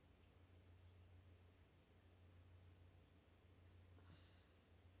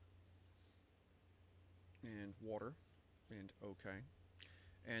 And water. And okay.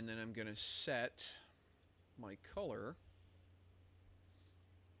 And then I'm going to set my color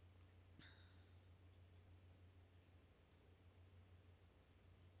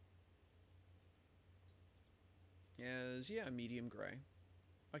as, yeah, medium gray.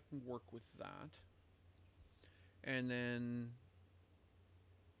 I can work with that. And then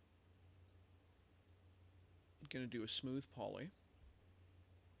I'm going to do a smooth poly.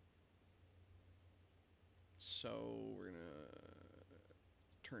 So we're going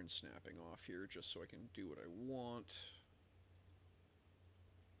to turn snapping off here just so I can do what I want.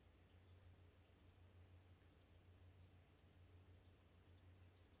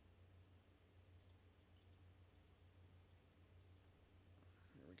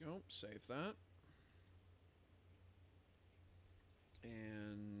 go. Save that.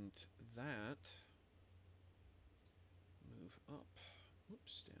 And that. Move up.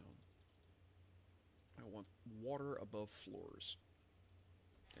 Whoops, down. I want water above floors.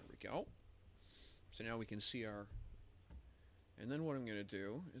 There we go. So now we can see our... And then what I'm going to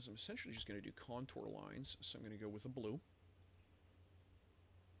do is I'm essentially just going to do contour lines. So I'm going to go with a blue.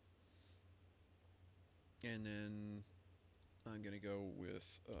 And then I'm going to go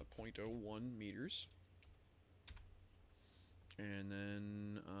with 0.01 meters. And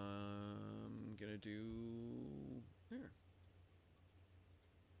then I'm going to do there.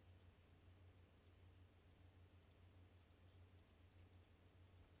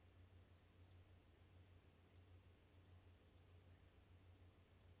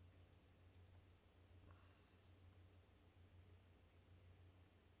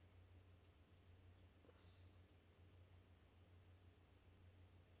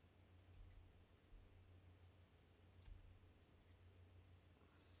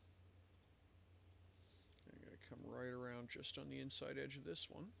 Come right around just on the inside edge of this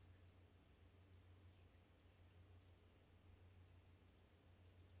one.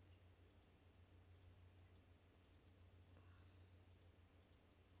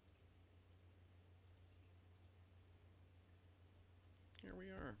 Here we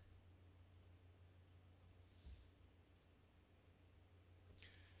are.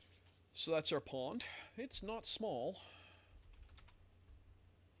 So that's our pond. It's not small.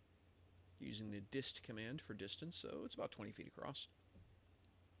 Using the dist command for distance, so it's about 20 feet across.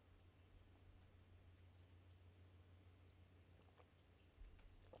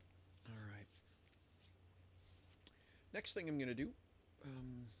 All right. Next thing I'm going to do,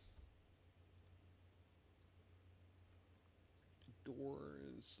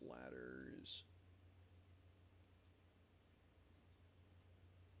 doors, ladders.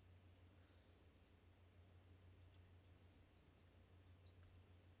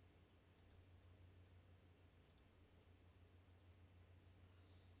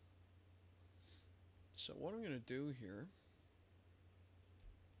 So what I'm going to do here,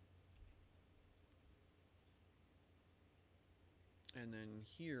 and then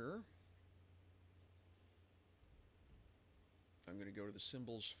here, I'm going to go to the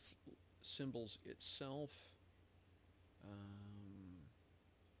symbols itself,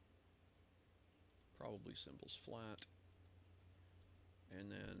 probably symbols flat, and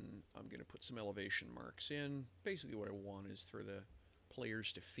then I'm going to put some elevation marks in. Basically what I want is for the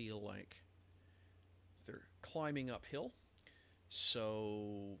players to feel like they're climbing uphill.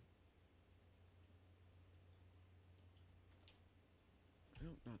 So, no,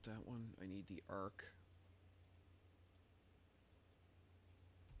 not that one. I need the arc.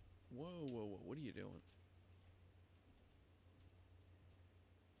 Whoa, whoa, whoa, what are you doing?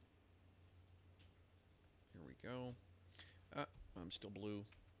 Here we go. I'm still blue.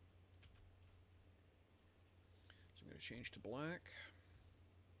 So I'm going to change to black.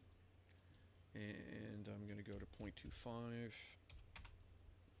 And I'm going to go to 0.25.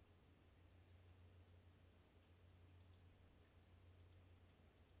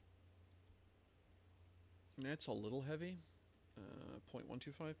 And that's a little heavy.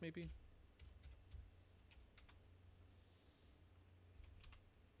 0.125 maybe.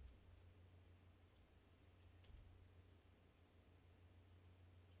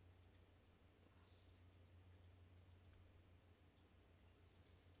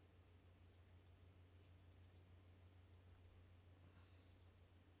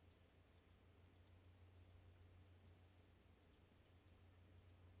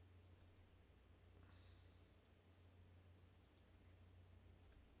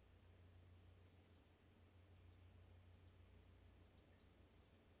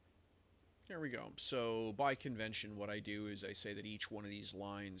 There we go. So by convention, what I do is I say that each one of these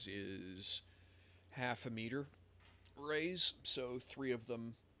lines is half a meter raise. So 3 of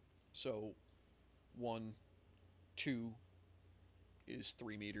them. So 1, 2 is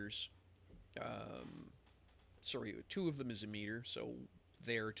 3 meters. Sorry, 2 of them is a meter. So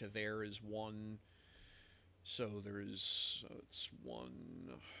there to there is 1. So there's it's 1.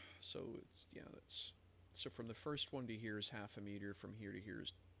 So it's, yeah, that's, so from the first one to here is half a meter. From here to here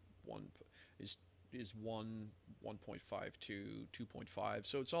is 1 is 1, 1.5 to 2.5.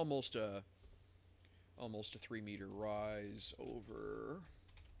 So it's almost a 3 meter rise over,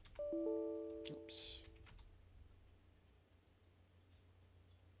 oops,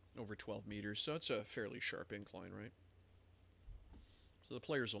 over 12 meters. So it's a fairly sharp incline, right? So the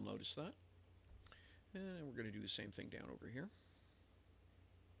players will notice that. And we're going to do the same thing down over here.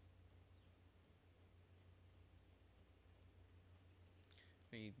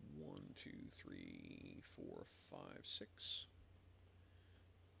 I need 1, 2, 3, 4, 5, 6.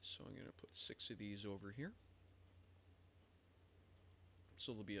 So I'm going to put 6 of these over here.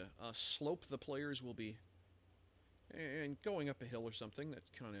 So there'll be a slope the players will be, and going up a hill or something. That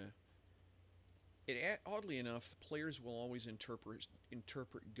kind of, oddly enough, the players will always interpret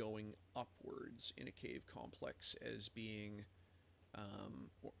going upwards in a cave complex as being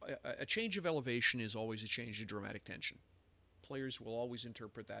a change of elevation is always a change of dramatic tension. Players will always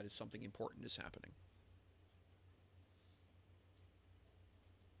interpret that as something important is happening.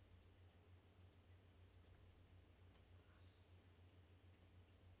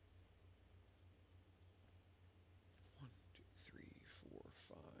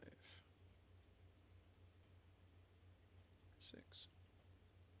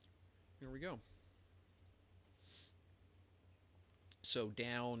 Here we go. So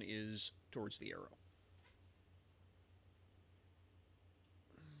down is towards the arrow.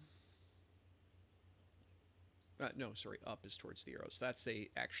 No, sorry, up is towards the arrows. That's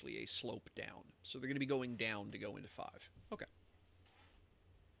actually a slope down. So they're going to be going down to go into 5. Okay.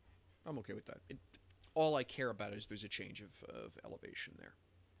 I'm okay with that. All I care about is there's a change of elevation there.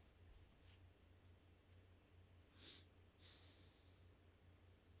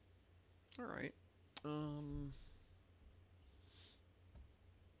 All right. I'm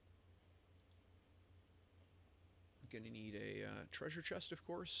going to need a treasure chest, of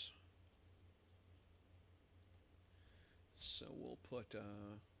course. So we'll put,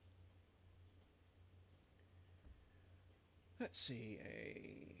 let's see,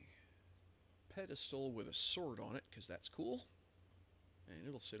 a pedestal with a sword on it, because that's cool. And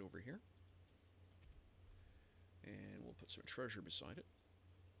it'll sit over here. And we'll put some treasure beside it.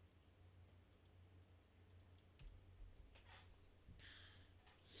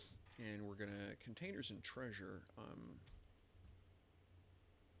 And we're going to, containers and treasure, I'm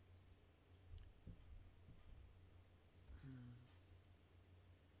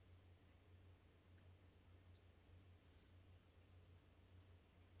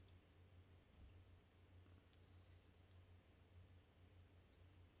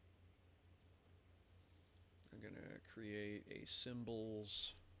going to create a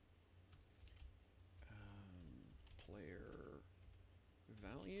symbols player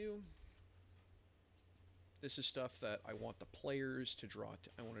value. This is stuff that I want the players to draw.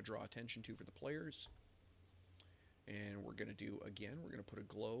 I want to draw attention to for the players. And we're going to do, again, we're going to put a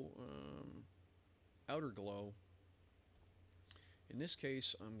glow, outer glow. In this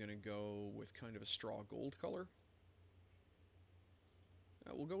case, I'm going to go with kind of a straw gold color.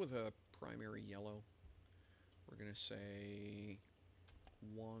 We'll go with a primary yellow. We're going to say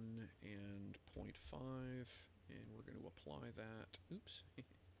 1 and 0.5, and we're going to apply that. Oops.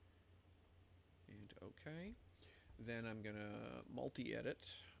 And OK. Then I'm going to multi-edit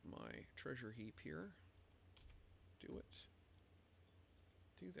my treasure heap here. Do it.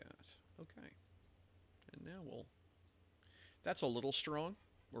 Do that. OK. And now we'll... That's a little strong.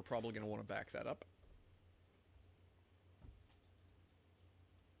 We're probably going to want to back that up.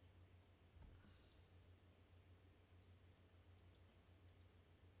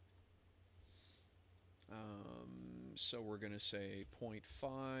 So we're going to say 0.5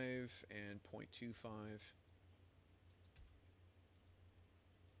 and 0.25.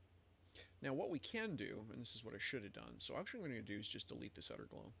 Now what we can do, and this is what I should have done, so actually what I'm going to do is just delete this outer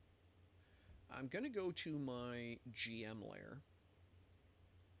glow. I'm going to go to my GM layer.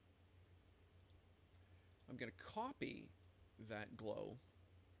 I'm going to copy that glow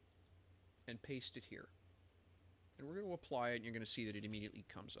and paste it here. And we're going to apply it, and you're going to see that it immediately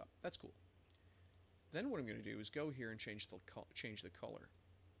comes up. That's cool. Then what I'm going to do is go here and change the color.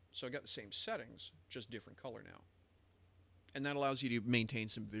 So I got the same settings, just different color now. And that allows you to maintain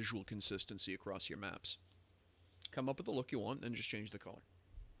some visual consistency across your maps. Come up with the look you want, and just change the color.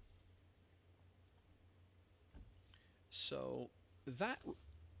 So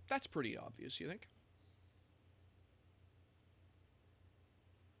that's pretty obvious, you think?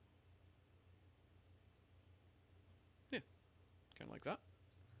 Yeah, kind of like that.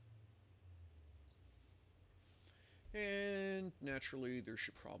 And naturally, there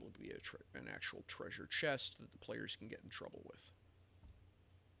should probably be an actual treasure chest that the players can get in trouble with.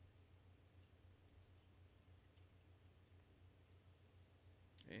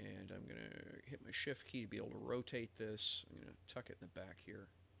 And I'm going to hit my shift key to be able to rotate this. I'm going to tuck it in the back here.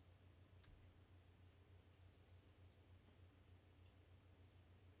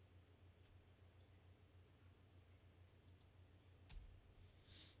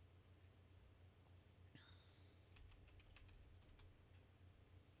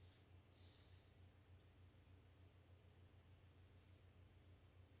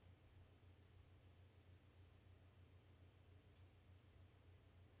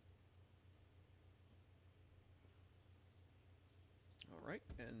 Alright,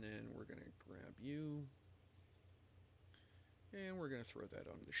 and then we're going to grab you. And we're going to throw that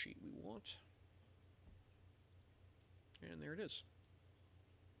onto the sheet we want. And there it is.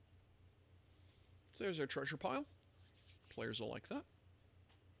 So there's our treasure pile. Players will like that.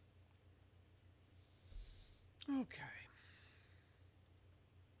 Okay.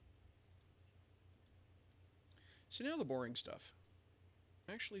 So now the boring stuff.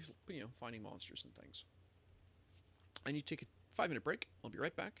 Actually, you know, finding monsters and things. I need to take a 5-minute break. I'll be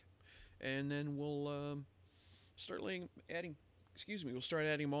right back. And then we'll start we'll start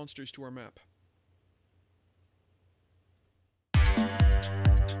adding monsters to our map.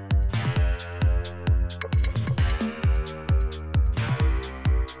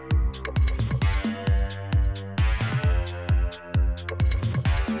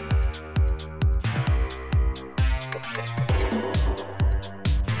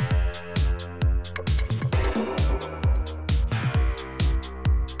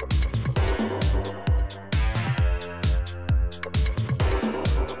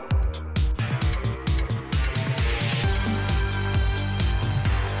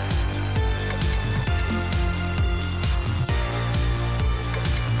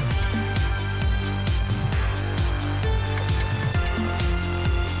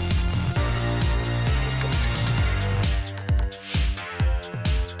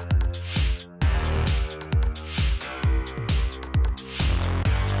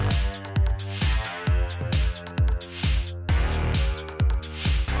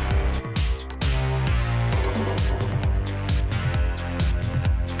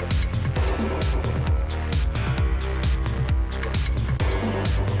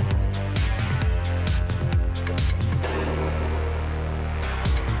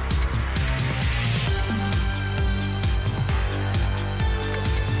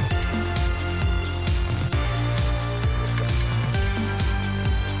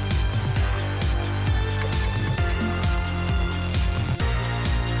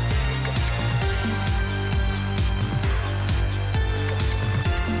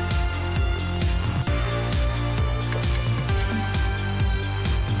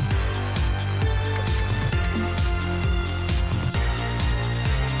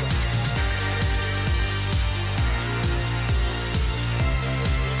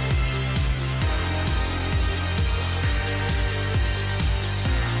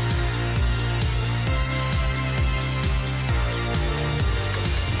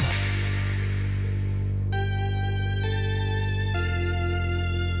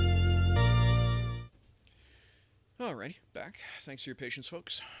 Alrighty, back. Thanks for your patience,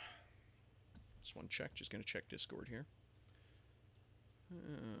 folks. Just one check. Just going to check Discord here.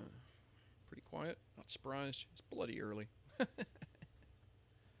 Pretty quiet. Not surprised. It's bloody early. Alright.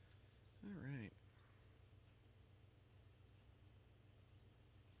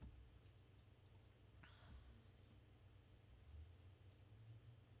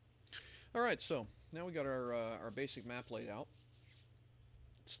 Alright, so now we got our basic map laid out.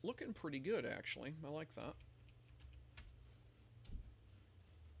 It's looking pretty good, actually. I like that.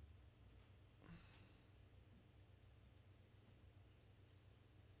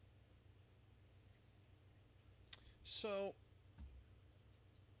 So,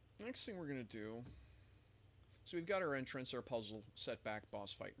 next thing we're going to do, so we've got our entrance, our puzzle, setback,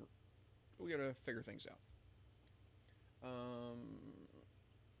 boss fight. We got to figure things out. Now,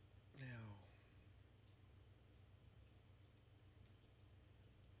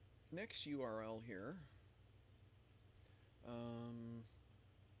 next URL here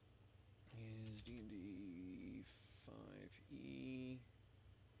is DnD5e.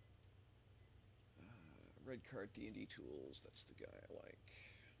 Red card D&D tools, that's the guy I like.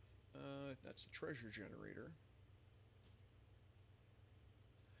 That's the treasure generator.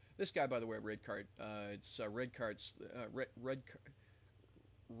 This guy, by the way, red card. It's red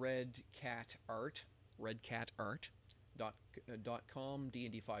cat art. redcatart.com.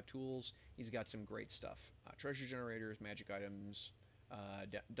 DnD5 tools. He's got some great stuff. Treasure generators, magic items,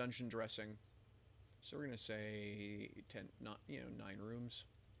 dungeon dressing. So we're gonna say 9 rooms.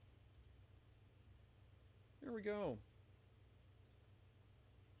 There we go.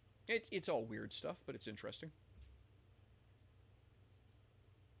 It's all weird stuff, but it's interesting.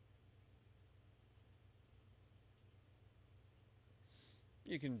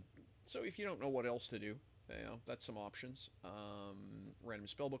 You can, so if you don't know what else to do, that's some options. Random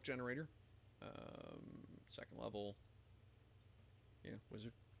spellbook generator, second level.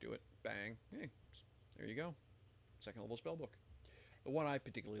 Wizard, do it, bang. Hey, there you go. Second level spellbook. The one I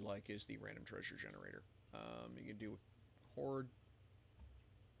particularly like is the random treasure generator. You can do horde.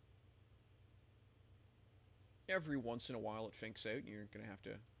 Every once in a while it finks out, and you're going to have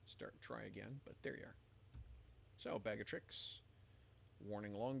to try again, but there you are. So, bag of tricks,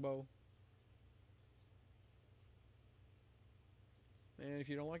 warning longbow, and if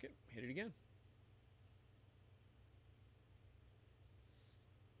you don't like it, hit it again.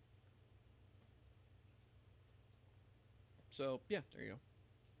 So, yeah, there you go.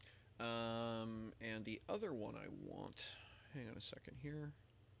 And the other one I want, hang on a second here.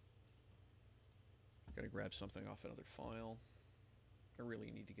 Got to grab something off another file. I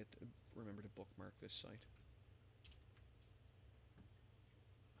really need to remember to bookmark this site.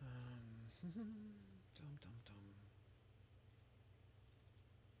 Dum dum dum.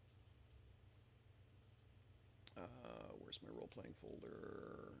 Where's my role-playing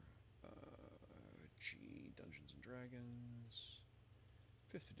folder? G, Dungeons and Dragons,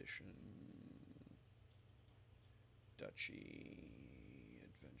 5th edition, Duchy,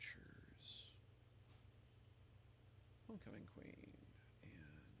 Adventures, Homecoming Queen,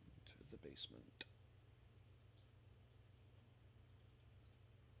 and the basement.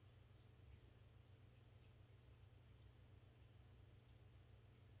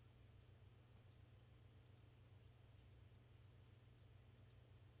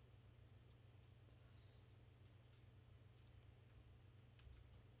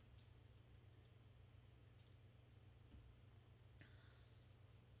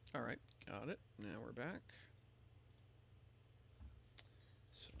 All right, got it. Now we're back.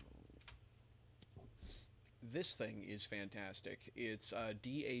 So this thing is fantastic. It's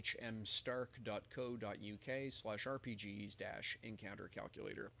dhmstark.co.uk/rpgs-encounter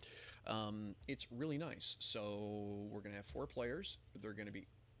calculator. It's really nice. So we're going to have 4 players. They're going to be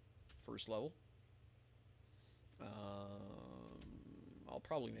first level. I'll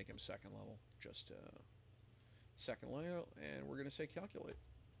probably make him second level, just second level, and we're going to say calculate.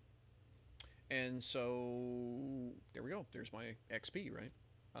 And so there we go. There's my XP, right?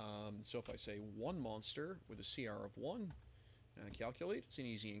 So if I say 1 monster with a CR of 1, calculate, it's an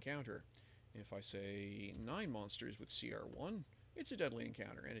easy encounter. If I say 9 monsters with CR 1, it's a deadly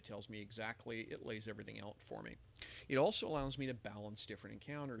encounter, and it tells me exactly, it lays everything out for me. It also allows me to balance different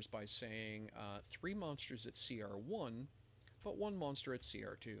encounters by saying 3 monsters at CR 1, but 1 monster at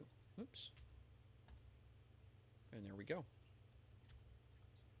CR 2. Oops. And there we go.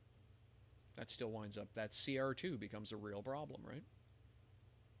 That still winds up, that CR2 becomes a real problem, right?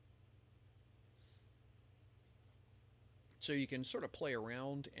 So you can sort of play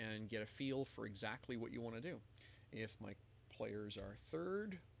around and get a feel for exactly what you want to do. If my players are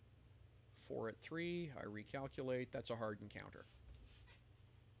 3rd, 4 at 3, I recalculate, that's a hard encounter,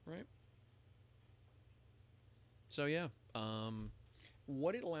 right? So yeah,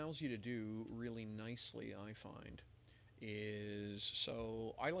 what it allows you to do really nicely, I find, is,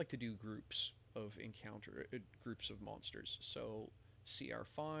 so I like to do groups of groups of monsters. So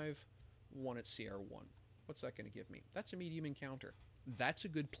CR5, 1 at CR1. What's that going to give me? That's a medium encounter. That's a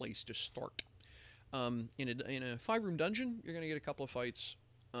good place to start. In a 5-room dungeon, you're going to get a couple of fights.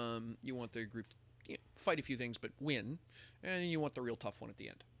 You want the group to fight a few things, but win, and then you want the real tough one at the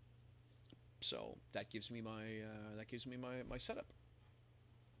end. So that gives me my my setup.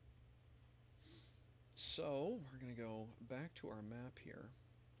 So we're going to go back to our map here.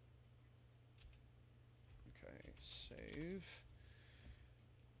 Okay, save.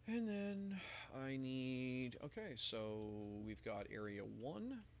 And then I need, okay, so we've got area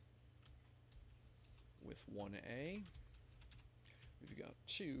 1 with 1A. We've got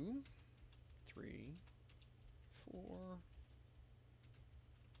 2, 3, 4,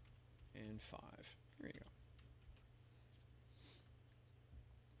 and 5. There you go.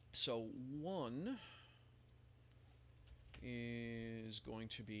 So 1 is going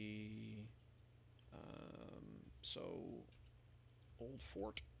to be, so Old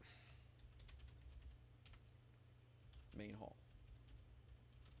Fort, main hall.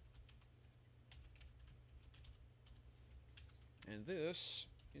 And this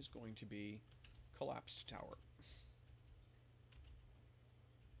is going to be collapsed tower.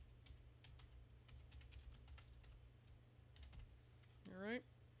 All right.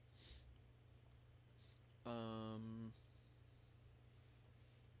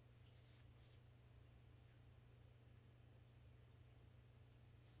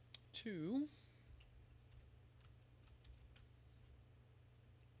 Two.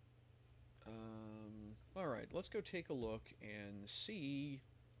 All right, let's go take a look and see.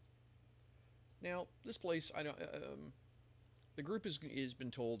 Now, this place, I don't. The group has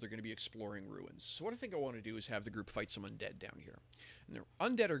been told they're going to be exploring ruins. So what I think I want to do is have the group fight some undead down here. And the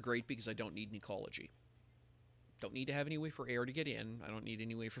undead are great because I don't need an ecology. Don't need to have any way for air to get in. I don't need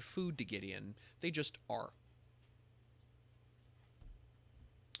any way for food to get in. They just are.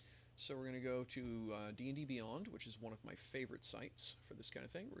 So we're going to go to D&D Beyond, which is one of my favorite sites for this kind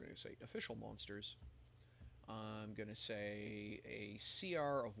of thing. We're going to say official monsters. I'm going to say a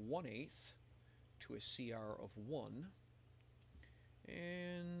CR of 1/8 to a CR of 1.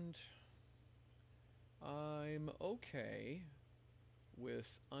 And I'm okay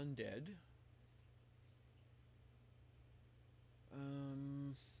with undead.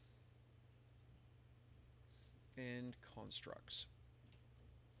 And constructs.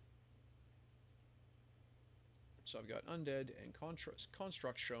 So I've got undead and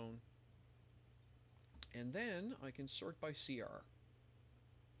constructs shown. And then I can sort by CR.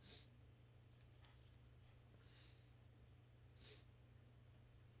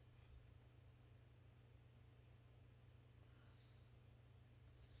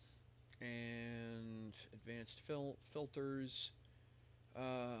 And advanced filters,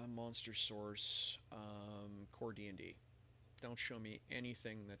 monster source, core D&D. Don't show me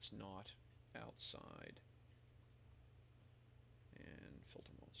anything that's not outside. And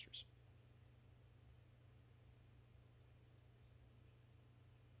filter monsters.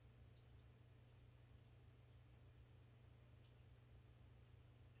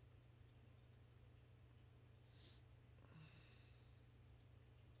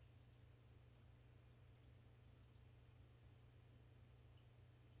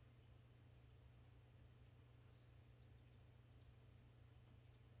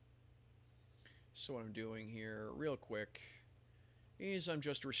 So what I'm doing here, real quick, is I'm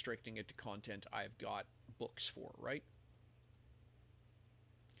just restricting it to content I've got books for, right?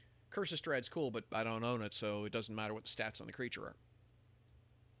 Curse of Strahd's cool, but I don't own it, so it doesn't matter what the stats on the creature are.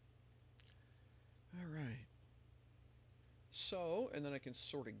 Alright. So, and then I can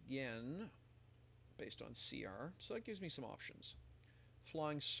sort again based on CR. So that gives me some options.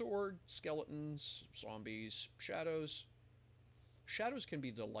 Flying sword, skeletons, zombies, shadows. Shadows can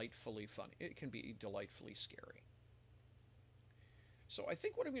be delightfully funny. It can be delightfully scary. So I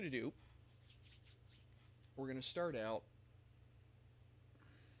think what I'm going to do, we're going to start out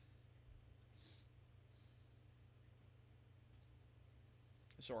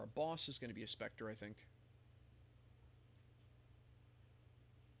so our boss is going to be a specter, I think.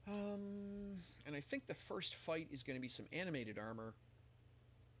 And I think the first fight is going to be some animated armor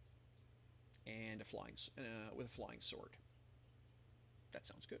and with a flying sword. That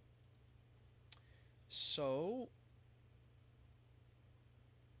sounds good. So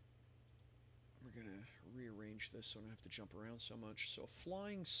we're going to rearrange this so I don't have to jump around so much. So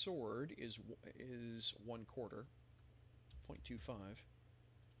flying sword is 1/4, 0.25.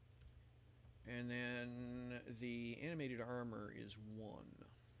 And then the animated armor is 1.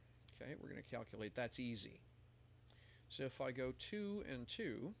 Okay, we're going to calculate. That's easy. So if I go 2 and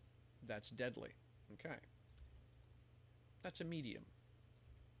 2, that's deadly. Okay. That's a medium.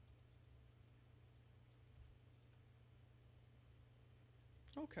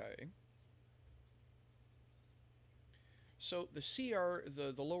 Okay. So the CR,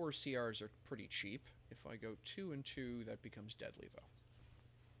 the lower CRs are pretty cheap. If I go 2 and 2, that becomes deadly, though.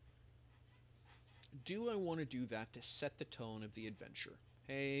 Do I want to do that to set the tone of the adventure?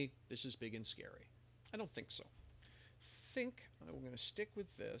 Hey, this is big and scary. I don't think so. I'm going to stick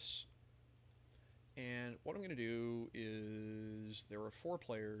with this. And what I'm going to do is there are 4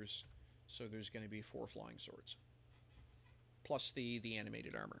 players, so there's going to be 4 flying swords. Plus the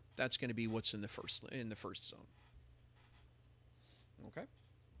animated armor. That's going to be what's in the first zone. Okay.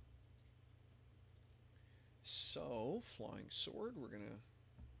 So, flying sword, we're going to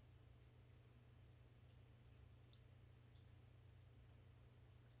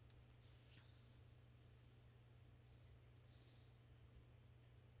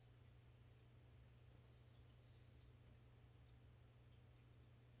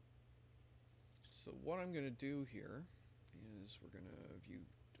So what I'm going to do here is we're going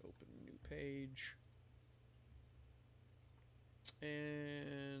to open a new page.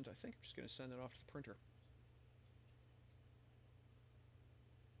 And I think I'm just going to send it off to the printer.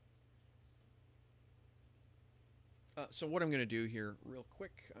 So what I'm going to do here real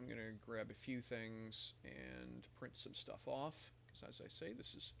quick, I'm going to grab a few things and print some stuff off. Because as I say,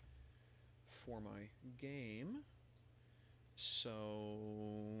 this is for my game.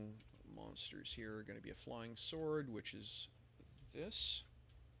 So monsters here are going to be a flying sword, which is this.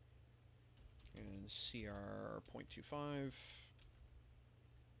 And CR 0.25.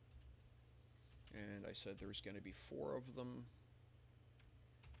 And I said there's going to be 4 of them.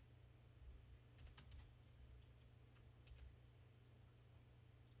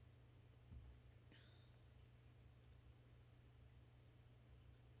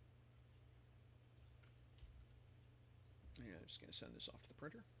 Yeah, I'm just going to send this off to the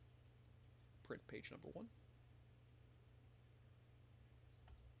printer. print page number 1.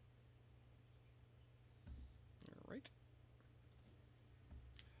 All right.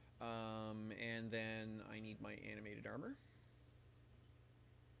 And then I need my animated armor.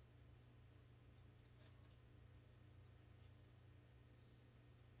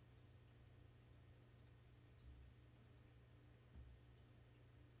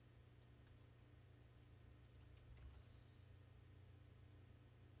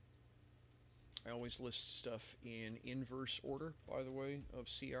 I always list stuff in inverse order, by the way, of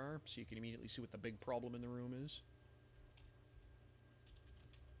CR, so you can immediately see what the big problem in the room is.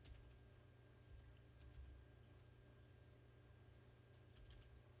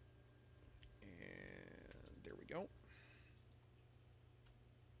 And there we go.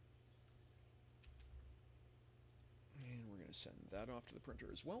 And we're going to send that off to the printer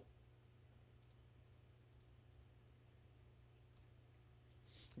as well.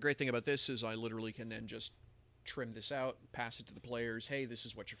 The great thing about this is I literally can then just trim this out, pass it to the players. Hey, this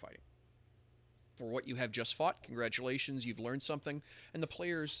is what you're fighting. Or what you have just fought. Congratulations, you've learned something. And the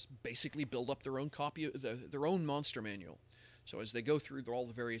players basically build up their own copy of their own monster manual. So as they go through all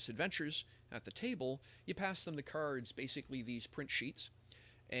the various adventures at the table, you pass them the cards, basically these print sheets.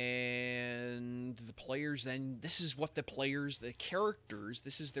 And the players then, this is what the players, the characters,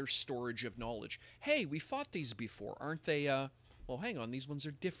 this is their storage of knowledge. Hey, we fought these before, aren't they, well, hang on, these ones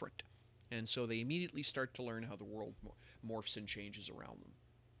are different. And so they immediately start to learn how the world morphs and changes around them.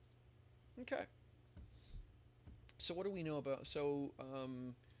 Okay. So what do we know about, so,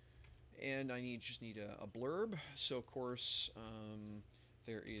 and I just need a blurb. So, of course,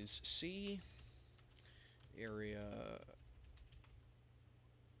 there is C, area,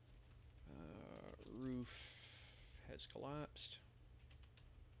 roof has collapsed,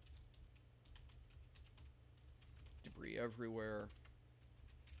 debris everywhere,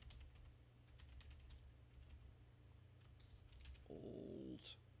 old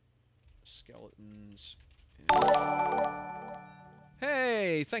skeletons.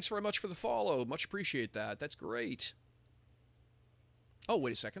 Hey, thanks very much for the follow. Much appreciate that. That's great. Oh,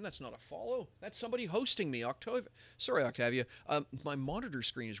 wait a second. That's not a follow. That's somebody hosting me. Sorry, Octavia. My monitor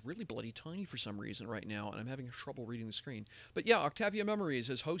screen is really bloody tiny for some reason right now, and I'm having trouble reading the screen. But yeah, Octavia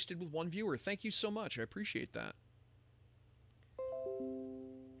Memories is hosted with 1 viewer. Thank you so much. I appreciate that.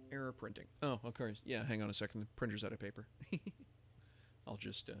 Error printing. Oh, okay. Yeah, hang on a second. The printer's out of paper. I'll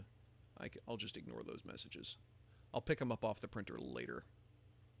just ignore those messages. I'll pick them up off the printer later.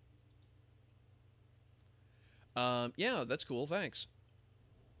 Yeah, that's cool. Thanks.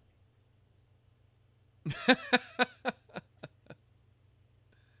 All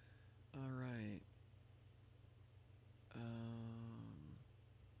right.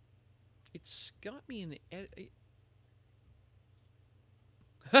 It's got me in edit.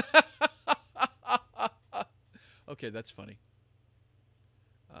 Okay, that's funny.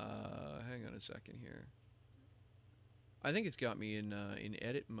 Hang on a second here. I think it's got me in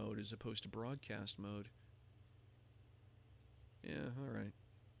edit mode as opposed to broadcast mode. Yeah, all right.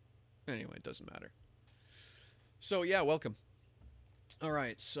 Anyway, it doesn't matter. So, yeah, welcome. All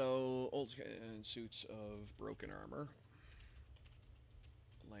right, so old suits of broken armor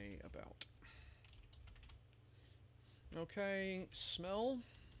lay about. Okay, smell.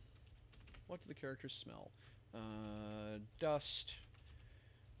 What do the characters smell? Dust.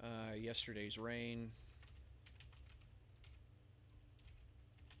 Yesterday's rain.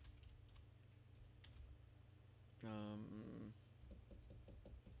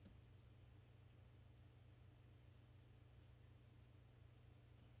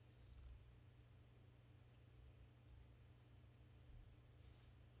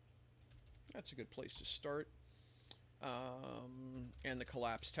 That's a good place to start. And the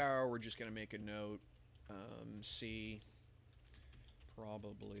collapsed tower, we're just going to make a note. C,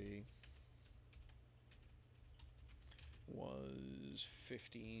 probably was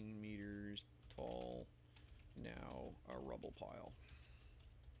 15 meters tall, now a rubble pile.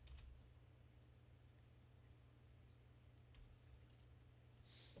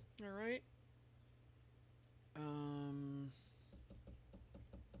 All right.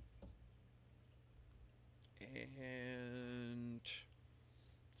 And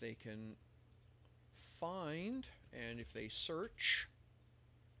they can find, and if they search,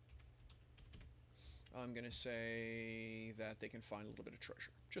 I'm going to say that they can find a little bit of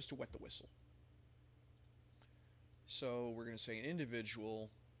treasure, just to wet the whistle. So we're going to say an individual.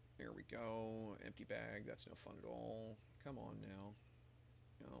 There we go. Empty bag. That's no fun at all. Come on now.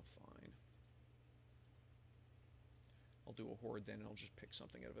 Oh, fine. I'll do a horde then, and I'll just pick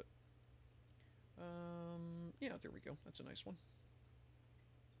something out of it. Yeah, there we go. That's a nice one.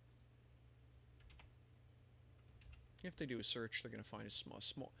 If they do a search, they're going to find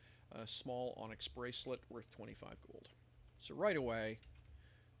a small onyx bracelet worth 25 gold. So right away,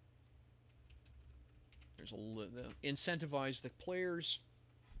 there's incentivize the players.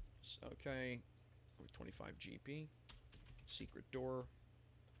 Okay, with 25 GP. Secret door.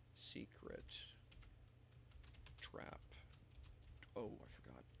 Secret trap. Oh, I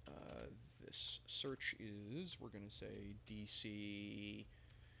forgot. This search is, we're going to say DC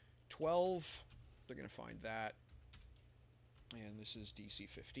 12. They're going to find that. And this is DC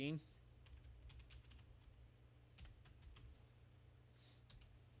 15.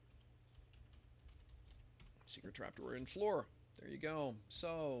 Secret trapdoor in floor. There you go.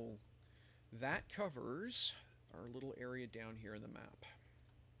 So that covers our little area down here in the map.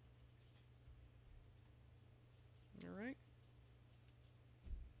 All right.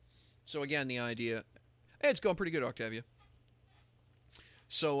 So again, the idea, it's going pretty good, Octavia.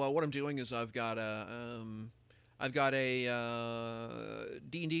 So what I'm doing is I've got a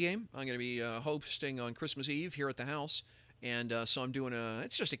D&D game. I'm going to be hosting on Christmas Eve here at the house, and so I'm doing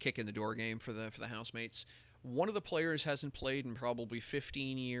it's just a kick in the door game for the housemates. One of the players hasn't played in probably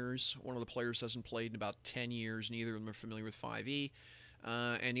 15 years. One of the players hasn't played in about 10 years. Neither of them are familiar with 5e.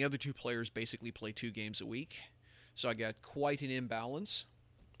 And the other two players basically play 2 games a week. So I got quite an imbalance.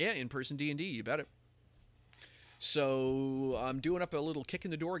 Yeah, in-person D&D, you bet it. So I'm doing up a little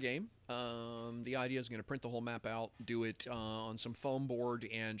kick-in-the-door game. The idea is I'm going to print the whole map out, do it on some foam board,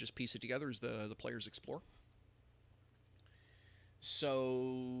 and just piece it together as the players explore.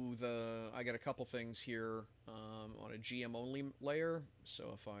 So I got a couple things here on a GM-only layer.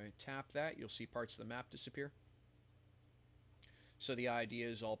 So if I tap that, you'll see parts of the map disappear. So the idea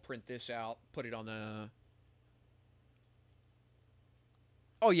is I'll print this out, put it on the...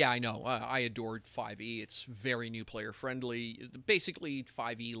 Oh yeah, I know. I adored 5e. It's very new player friendly. Basically,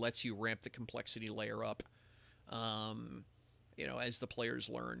 5e lets you ramp the complexity layer up, you know, as the players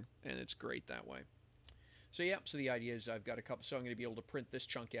learn, and it's great that way. So yeah, so the idea is I've got a couple, so I'm going to be able to print this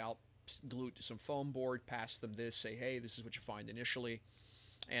chunk out, glue it to some foam board, pass them this, say, hey, this is what you find initially,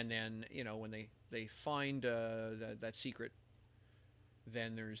 and then, you know, when they find that secret,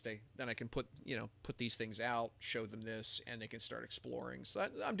 then then I can put these things out, show them this, and they can start exploring. So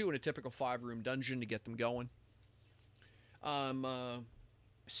I'm doing a typical 5-room dungeon to get them going. I'm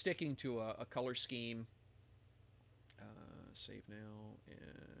sticking to a color scheme. Save now,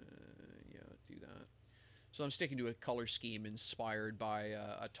 and yeah, do that. So I'm sticking to a color scheme inspired by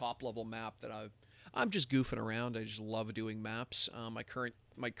a top-level map that I'm just goofing around. I just love doing maps. My current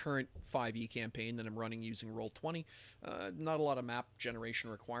 5e campaign that I'm running using Roll20, not a lot of map generation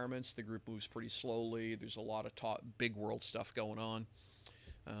requirements. The group moves pretty slowly. There's a lot of big world stuff going on.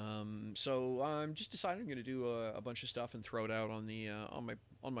 So I'm just deciding I'm going to do a bunch of stuff and throw it out on the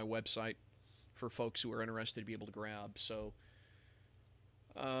on my website for folks who are interested to be able to grab. So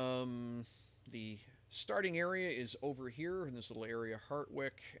the starting area is over here in this little area,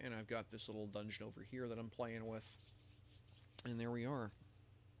 Hartwick, and I've got this little dungeon over here that I'm playing with. And there we are.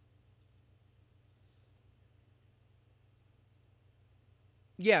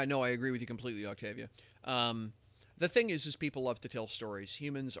 Yeah, no, I agree with you completely, Octavia. The thing is people love to tell stories.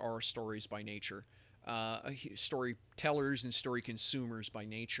 Humans are stories by nature. Storytellers and story consumers by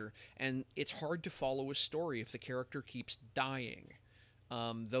nature. And it's hard to follow a story if the character keeps dying.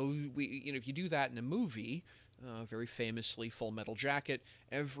 Though if you do that in a movie, very famously Full Metal Jacket,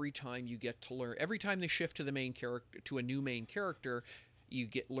 every time they shift to the main character, to a new main character, you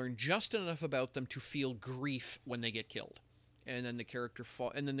learn just enough about them to feel grief when they get killed, and then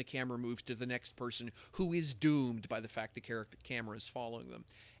the camera moves to the next person who is doomed by the fact the camera is following them,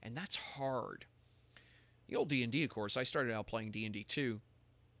 and that's hard. The old D&D, of course, I started out playing D&D 2.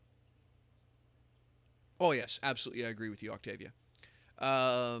 Oh yes, absolutely, I agree with you, Octavia.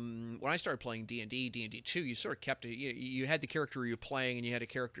 When I started playing D&D 2, you sort of kept it. You had the character you were playing, and you had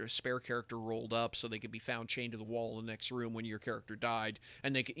a spare character rolled up, so they could be found chained to the wall in the next room when your character died,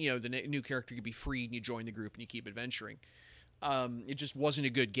 and the new character could be freed, and you join the group and you keep adventuring. It just wasn't a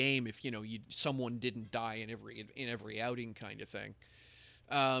good game if someone didn't die in every outing kind of thing,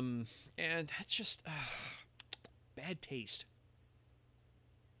 and that's just bad taste.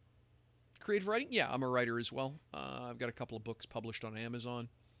 Creative writing? Yeah, I'm a writer as well. I've got a couple of books published on Amazon.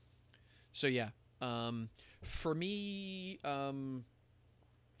 So yeah, for me,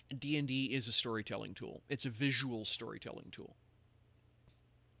 D&D is a storytelling tool. It's a visual storytelling tool.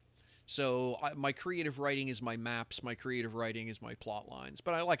 So my creative writing is my maps. My creative writing is my plot lines.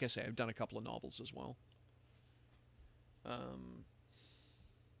 But like I say, I've done a couple of novels as well. All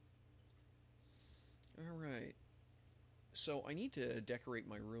right. So I need to decorate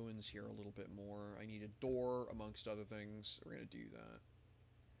my ruins here a little bit more. I need a door, amongst other things. We're going to do that.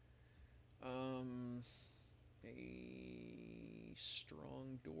 A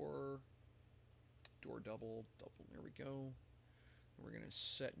strong door. Door double. Double. There we go. And we're going to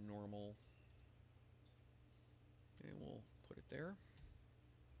set normal. And we'll put it there.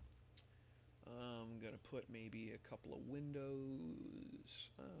 I'm going to put maybe a couple of windows.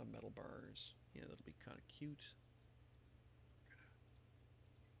 Metal bars. Yeah, that'll be kind of cute.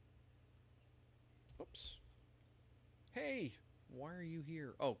 Oops. Hey! Why are you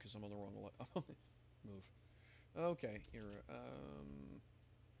here? Oh, because I'm on the wrong move. Okay, here.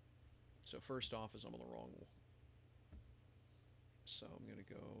 So first off is I'm on the wrong. So I'm going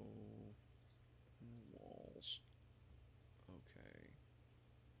to go walls. Okay.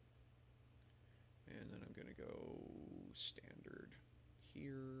 And then I'm going to go standard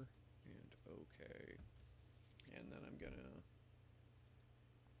here and okay. And then I'm going to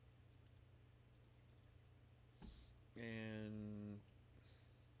and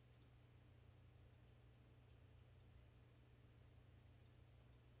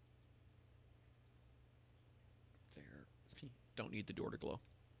there. Don't need the door to glow.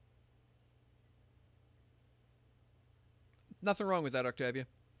 Nothing wrong with that, Octavia.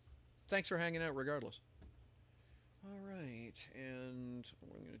 Thanks for hanging out regardless. All right, and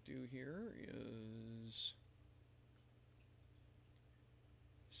what I'm going to do here is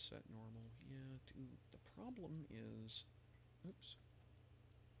set normal. Yeah, the problem is, oops,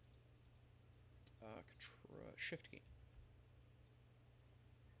 shift key.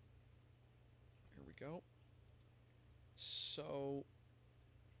 Here we go. So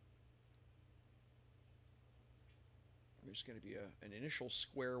there's going to be an initial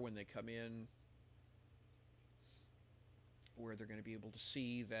square when they come in, where they're going to be able to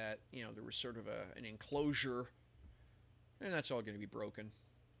see that, you know, there was sort of an enclosure, and that's all going to be broken.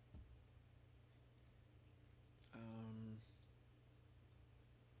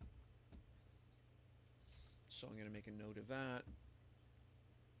 So I'm going to make a note of that.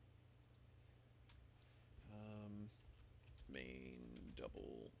 Main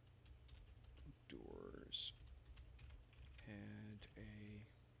double doors had a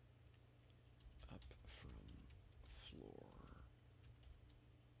up from floor.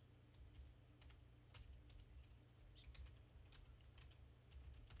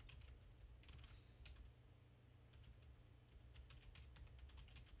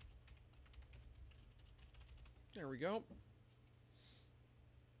 There we go.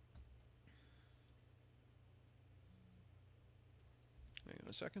 Hang on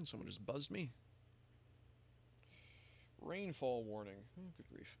a second, someone just buzzed me. Rainfall warning. Oh, good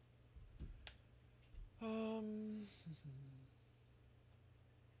grief.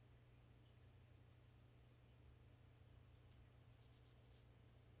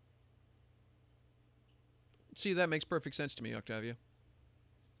 See, that makes perfect sense to me, Octavia.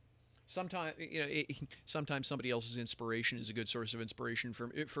 Sometimes, you know, sometimes somebody else's inspiration is a good source of inspiration for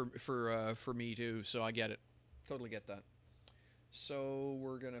me too. So I get it, totally get that. So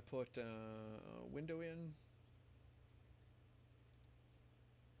we're gonna put a window in,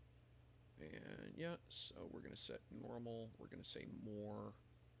 and yeah. So we're gonna set normal. We're gonna say more,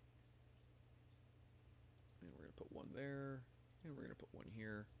 and we're gonna put one there, and we're gonna put one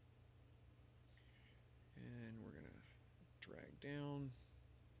here, and we're gonna drag down.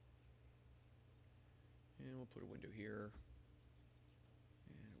 And we'll put a window here,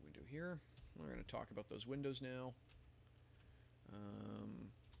 and a window here. We're going to talk about those windows now.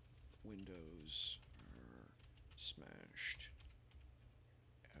 Windows are smashed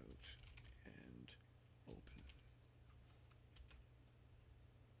out and open.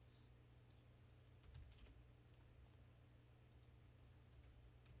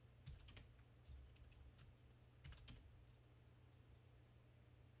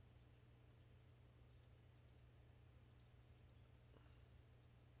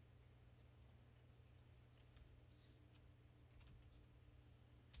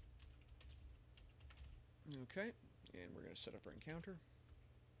 Okay, and we're going to set up our encounter.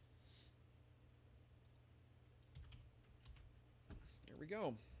 There we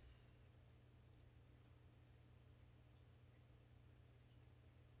go.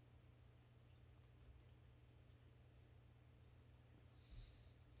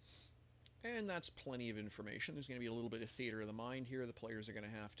 And that's plenty of information. There's going to be a little bit of theater of the mind here. The players are going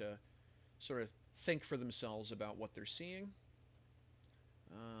to have to sort of think for themselves about what they're seeing.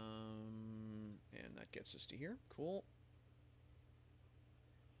 And that gets us to here. Cool.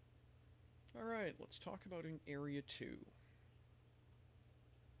 All right, let's talk about in Area 2.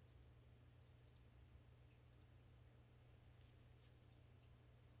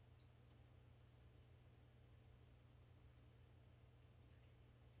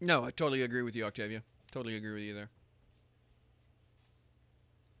 No, I totally agree with you, Octavia. Totally agree with you there.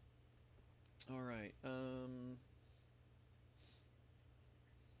 All right.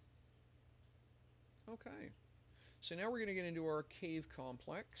 Okay. So now we're going to get into our cave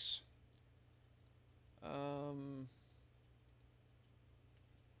complex. Um,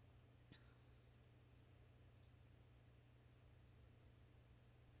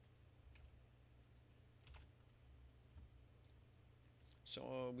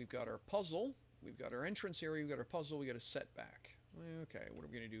 so we've got our puzzle, we've got our entrance area, we've got our puzzle, we've got a setback. Okay, what are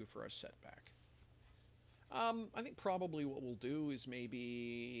we going to do for our setback? I think probably what we'll do is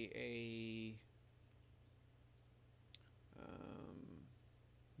maybe a...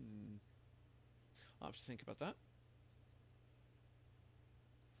 I'll have to think about that.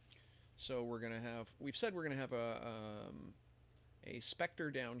 So we're going to have, we've said we're going to have a specter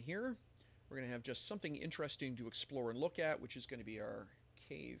down here. We're going to have just something interesting to explore and look at, which is going to be our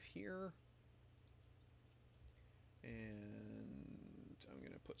cave here. And I'm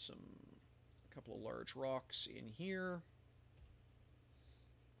going to put a couple of large rocks in here.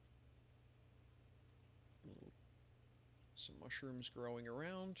 Some mushrooms growing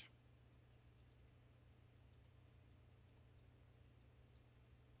around.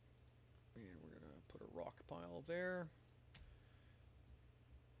 And we're going to put a rock pile there.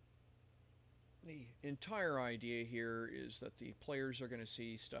 The entire idea here is that the players are going to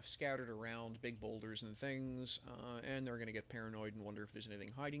see stuff scattered around, big boulders and things, and they're going to get paranoid and wonder if there's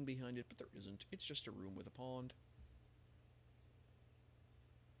anything hiding behind it, but there isn't. It's just a room with a pond.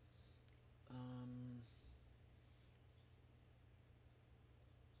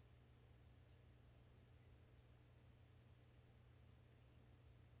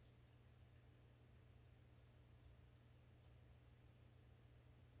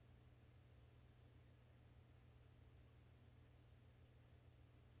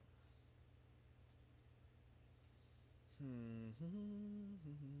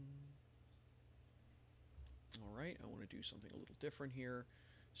 Alright, I want to do something a little different here.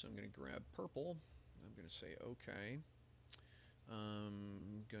 So I'm going to grab purple. I'm going to say OK.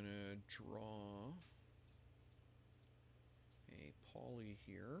 I'm going to draw a poly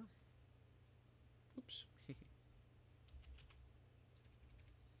here. Oops.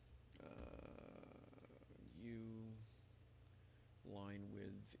 Line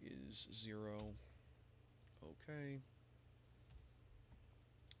width is 0. OK.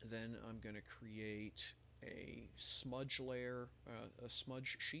 Then I'm going to create a smudge layer, a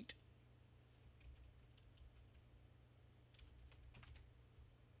smudge sheet.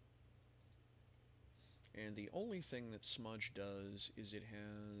 And the only thing that smudge does is it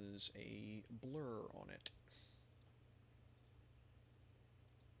has a blur on it.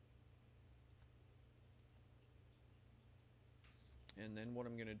 And then what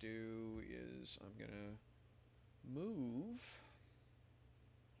I'm going to do is I'm going to move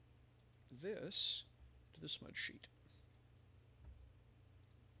this to the smudge sheet.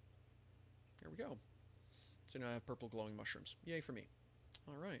 There we go. So now I have purple glowing mushrooms. Yay for me.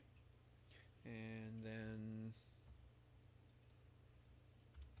 All right. And then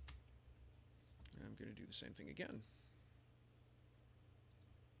I'm going to do the same thing again.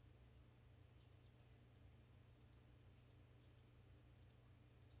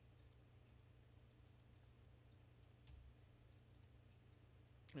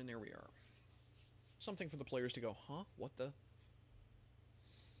 And there we are. Something for the players to go, huh? What the?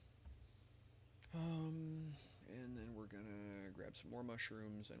 And then we're going to grab some more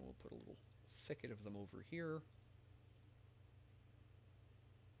mushrooms, and we'll put a little thicket of them over here.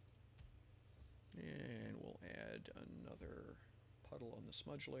 And we'll add another puddle on the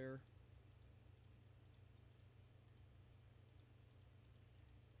smudge layer.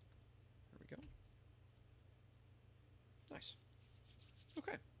 There we go. Nice.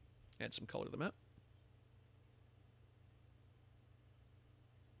 Okay. Add some color to the map.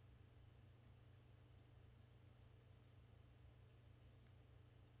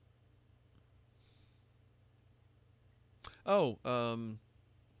 Oh,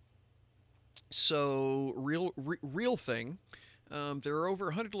 so real thing. There are over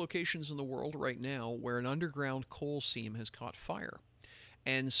 100 locations in the world right now where an underground coal seam has caught fire.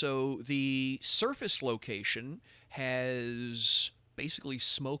 And so the surface location has basically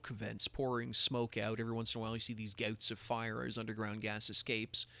smoke vents pouring smoke out. Every once in a while you see these gouts of fire as underground gas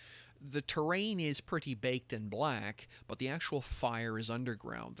escapes. The terrain is pretty baked and black, but the actual fire is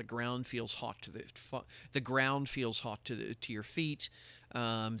underground. The ground feels hot to to your feet.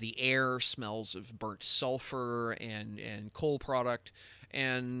 The air smells of burnt sulfur and coal product,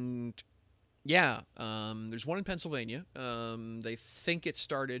 and Yeah, there's one in Pennsylvania. They think it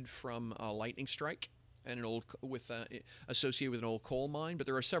started from a lightning strike and an old associated with an old coal mine, but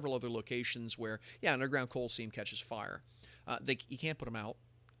there are several other locations where yeah, an underground coal seam catches fire. You can't put them out.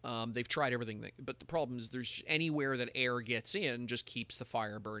 They've tried everything, but the problem is there's anywhere that air gets in just keeps the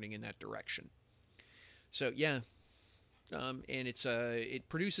fire burning in that direction. So yeah, and it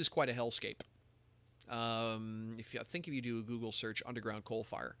produces quite a hellscape. If you do a Google search underground coal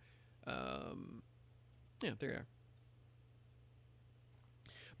fire, yeah, there you are.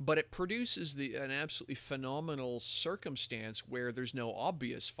 But it produces an absolutely phenomenal circumstance where there's no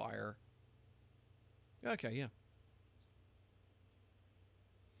obvious fire. Okay, yeah.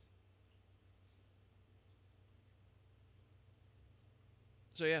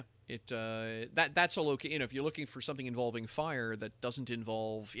 So yeah, that's a location. If you're looking for something involving fire that doesn't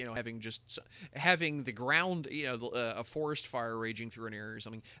involve having the ground, a forest fire raging through an area or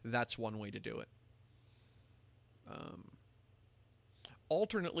something, that's one way to do it. Um,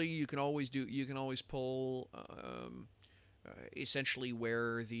 Alternately, you can always pull essentially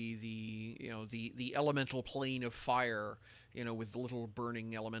where the elemental plane of fire, with the little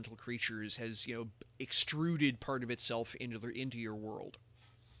burning elemental creatures, has extruded part of itself into your world.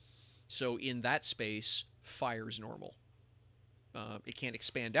 So in that space, fire is normal. It can't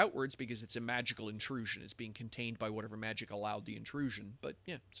expand outwards because it's a magical intrusion. It's being contained by whatever magic allowed the intrusion. But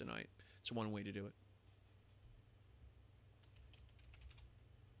yeah, it's one way to do it.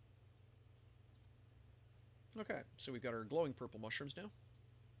 Okay, so we've got our glowing purple mushrooms now.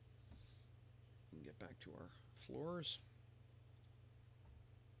 We can get back to our floors.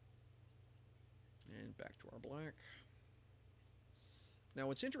 And back to our black. Now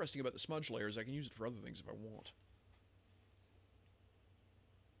what's interesting about the smudge layer is I can use it for other things if I want.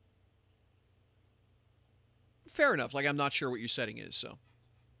 Fair enough, like I'm not sure what your setting is, so.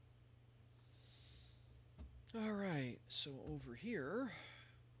 Alright, so over here...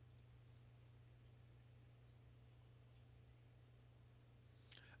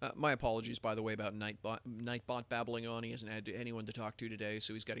 my apologies, by the way, about Nightbot babbling on. He hasn't had anyone to talk to today,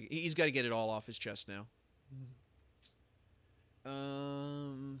 so he's got to get it all off his chest now.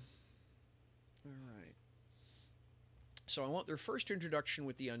 All right. So I want their first introduction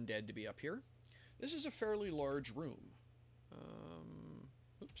with the undead to be up here. This is a fairly large room.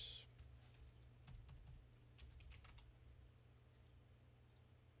 Oops.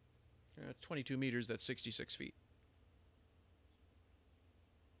 That's 22 meters. That's 66 feet.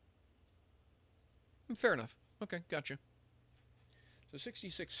 Fair enough. Okay, gotcha. So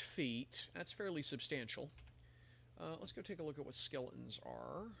 66 feet, that's fairly substantial. Let's go take a look at what skeletons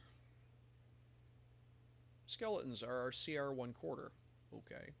are. Skeletons are CR 1/4.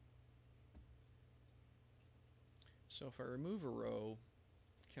 Okay. So if I remove a row,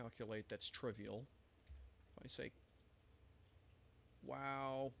 calculate, that's trivial. If I say,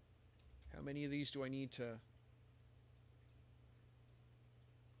 wow, how many of these do I need to...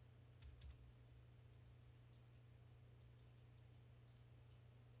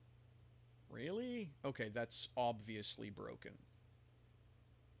 Really? Okay, that's obviously broken.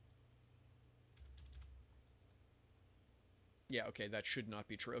 Yeah, okay, that should not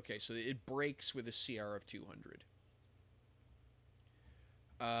be true. Okay, so it breaks with a CR of 200.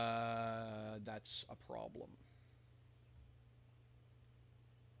 That's a problem.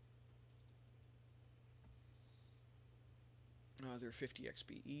 They're 50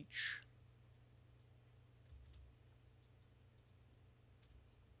 XP each.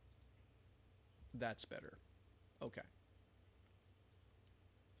 That's better. Okay.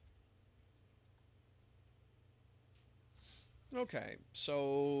 Okay,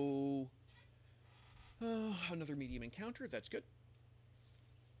 so... another medium encounter, that's good.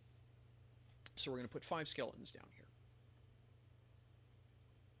 So we're going to put 5 skeletons down here.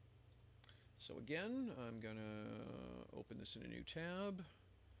 So again, I'm going to open this in a new tab.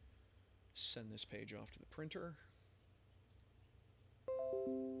 Send this page off to the printer.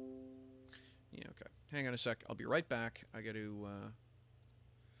 Yeah, okay. Hang on a sec. I'll be right back. I got to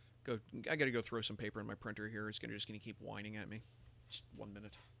go throw some paper in my printer here. It's just gonna keep whining at me. Just 1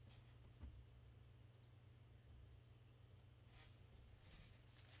 minute.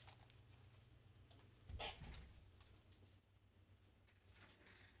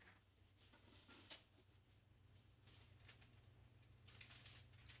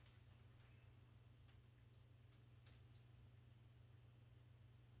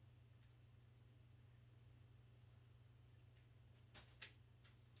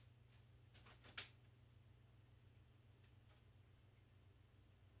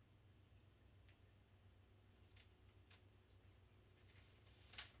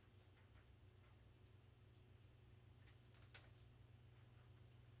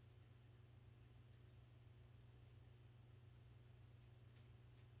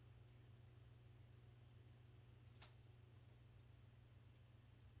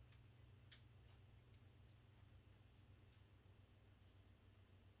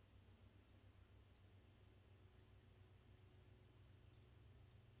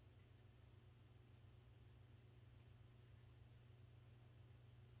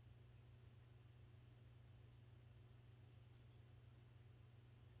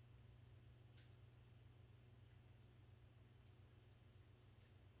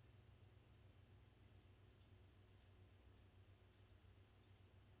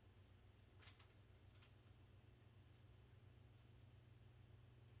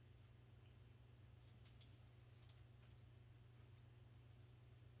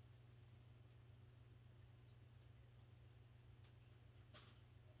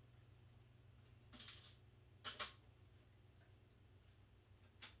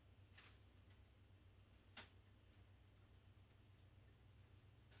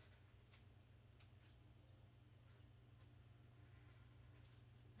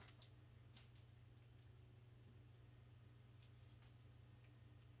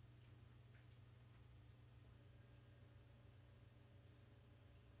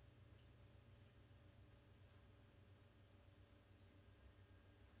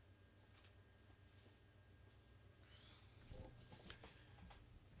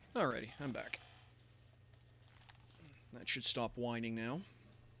 Alrighty, I'm back. That should stop whining now.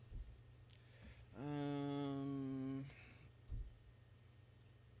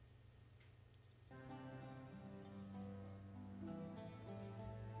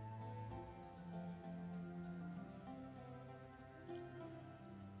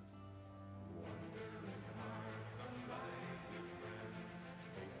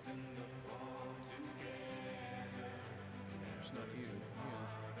 It's not you. Yeah.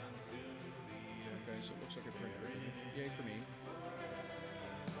 Okay, so it looks like a printer. Yay for me.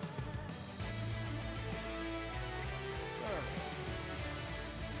 Alright.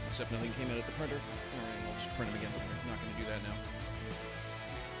 Except nothing came out at the printer. Alright, I'll just print them again. I'm not going to do that now.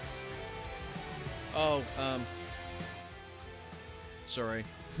 Oh, sorry.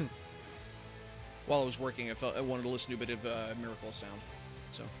 While I was working, I wanted to listen to a bit of Miracle Sound.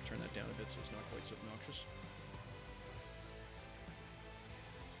 So, turn that down a bit so it's not quite so obnoxious.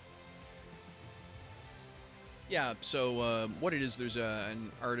 Yeah, so what it is, there's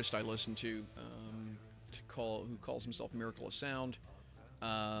an artist I listen to who calls himself Miracle of Sound.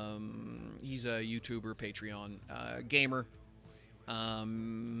 He's a YouTuber, Patreon, gamer.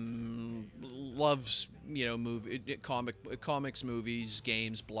 Loves, you know, comics, movies,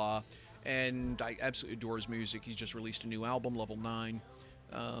 games, blah. And I absolutely adore his music. He's just released a new album, Level 9.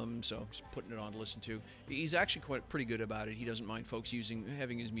 So just putting it on to listen to. He's actually pretty good about it. He doesn't mind folks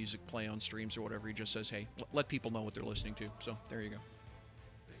having his music play on streams or whatever. He just says, hey, let people know what they're listening to. So there you go.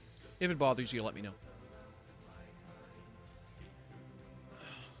 If it bothers you, let me know.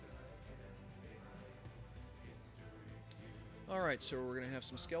 Alright, so we're going to have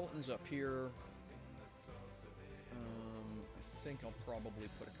some skeletons up here. I think I'll probably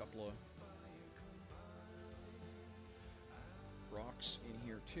put a couple of rocks in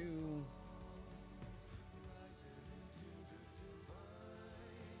here too.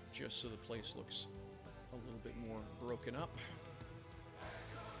 Just so the place looks a little bit more broken up.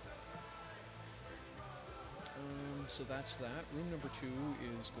 So that's that. Room number 2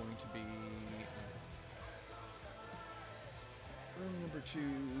 is going to be... room number 2,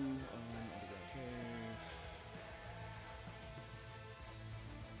 underground cave.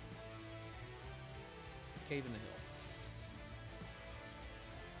 Cave in the hill.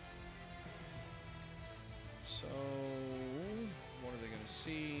 So, what are they going to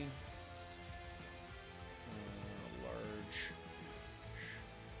see? Large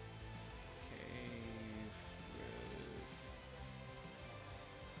cave with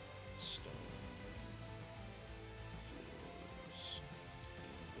stone floors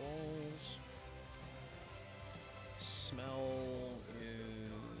and walls. Smell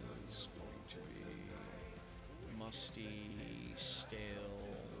is going to be musty, stale.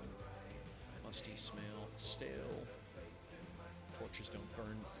 Musty smell, stale. Torches don't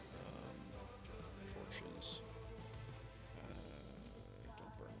burn. Torches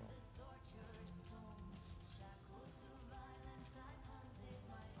don't burn well.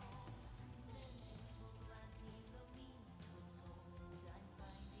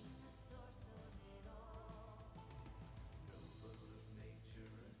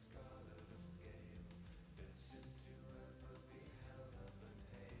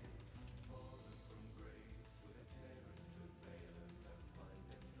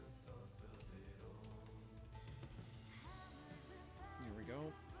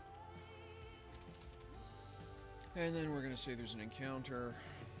 Go. And then we're going to say there's an encounter.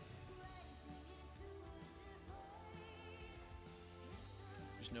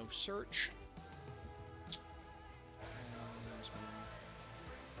 There's no search. There's one.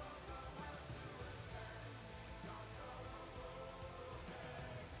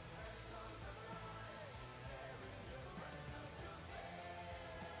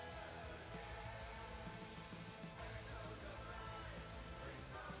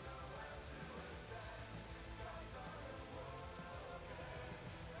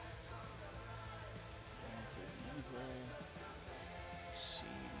 CR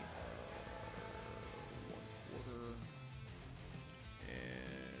 1/4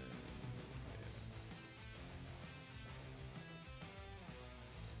 and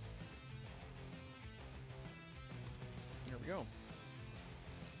there we go.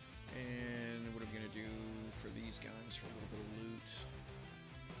 And what are we going to do for these guys for a little bit of loot?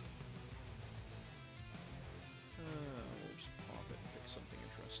 We'll just pop it and pick something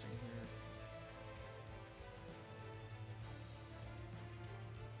interesting here.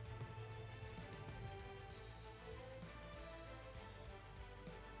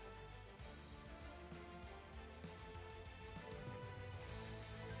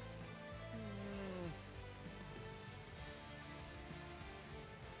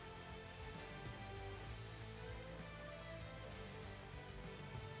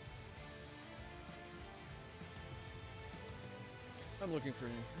 I'm looking for...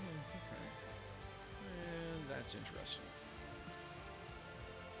 okay. And that's interesting.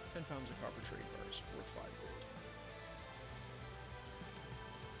 10 pounds of copper trade bars, worth 5 gold.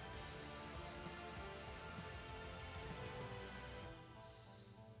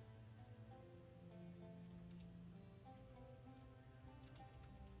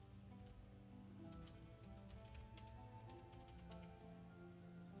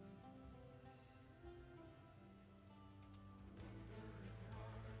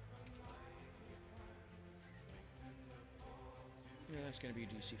 Yeah, that's going to be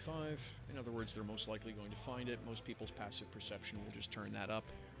DC5. In other words, they're most likely going to find it. Most people's passive perception will just turn that up.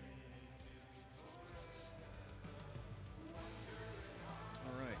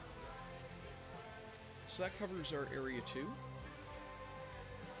 Alright. So that covers our Area 2.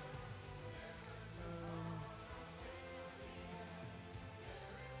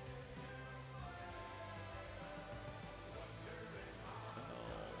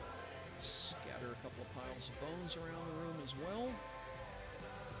 Scatter a couple of piles of bones around the room as well.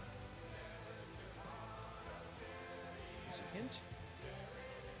 As a hint.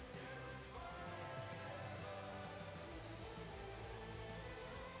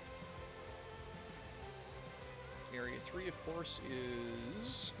 Area 3, of course,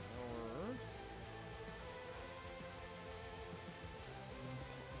 is our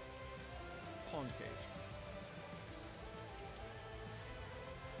pond cave.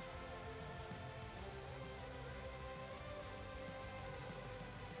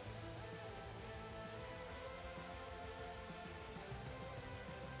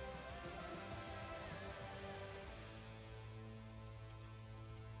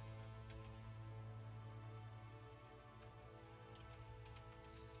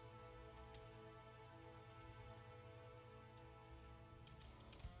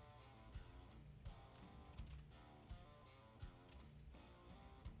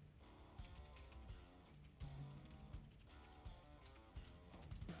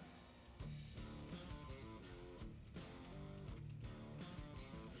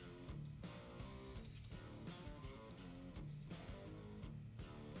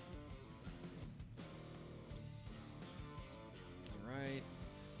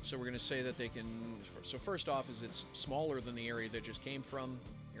 So we're going to say that they can... So first off is it's smaller than the area they just came from,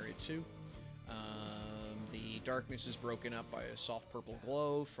 Area 2. The darkness is broken up by a soft purple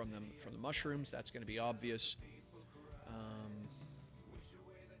glow from the mushrooms. That's going to be obvious.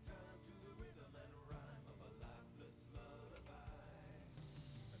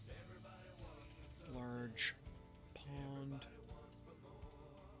 Large pond.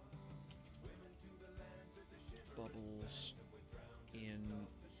 Bubbles in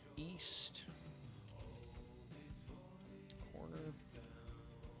east corner of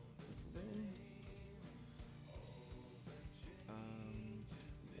room.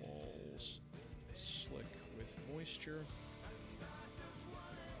 Walls slick with moisture.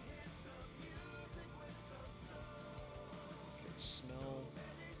 Can smell.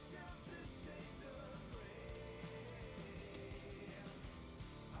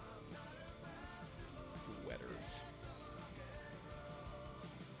 Wet earth.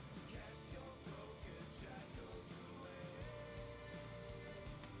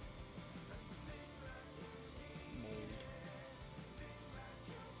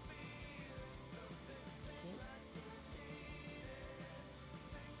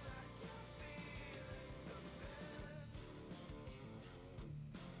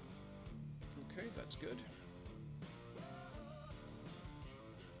 Okay, that's good.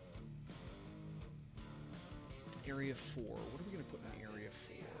 Area 4. What are we going to put in Area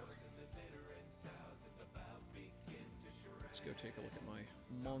 4? Let's go take a look at my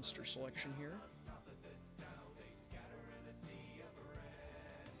monster selection here.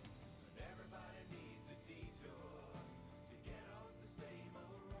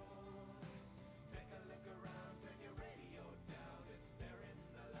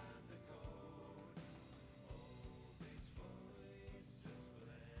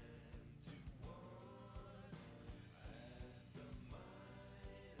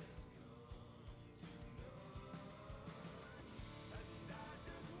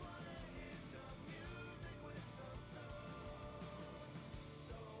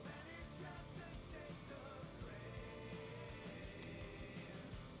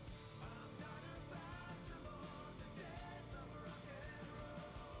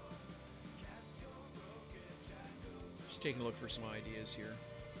 Just taking a look for some ideas here.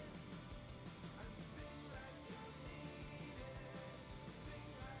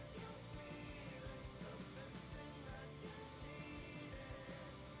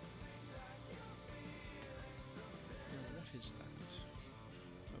 What is that?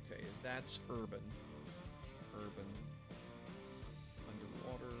 That's urban. Urban.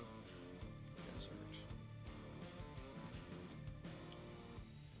 Underwater. Desert.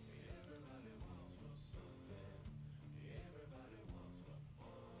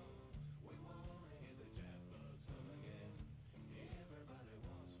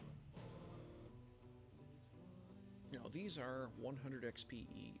 Now, these are 100 XP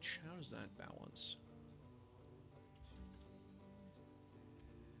each. How does that balance?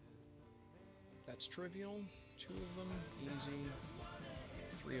 That's trivial. 2 of them, easy.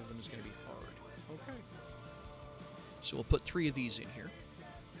 3 of them is going to be hard. Okay. So we'll put 3 of these in here.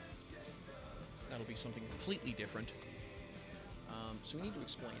 That'll be something completely different. So we need to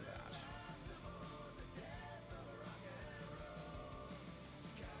explain that.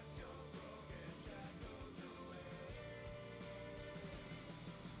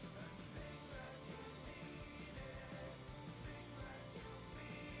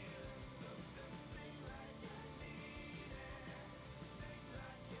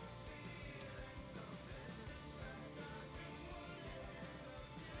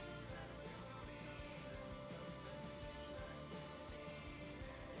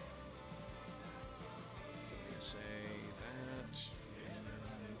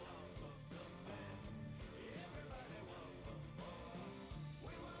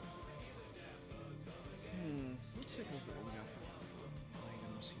 Let's take a look at what we got for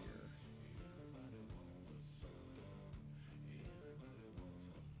items here.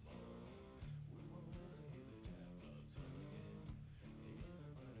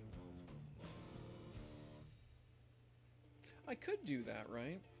 I could do that,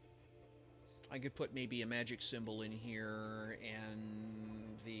 right? I could put maybe a magic symbol in here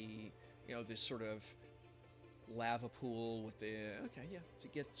and the, you know, this sort of lava pool with the, okay, yeah, to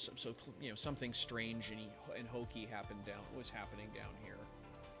get some, so, you know, something strange and hokey was happening down here.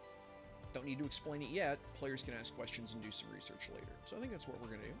 Don't need to explain it yet. Players can ask questions and do some research later. So I think that's what we're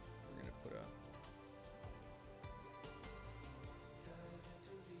going to do. We're going to put a...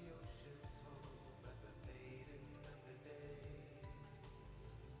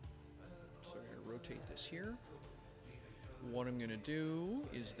 So I'm going to rotate this here. What I'm going to do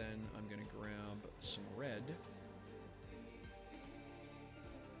is then I'm going to grab some red.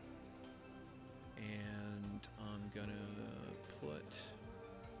 And I'm going to put...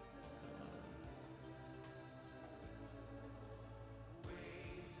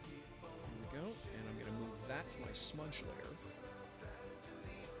 Here we go. And I'm going to move that to my smudge layer.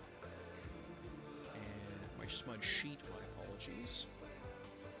 And my smudge sheet, my apologies.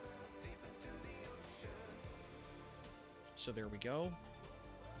 So there we go.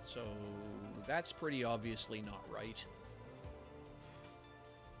 So that's pretty obviously not right.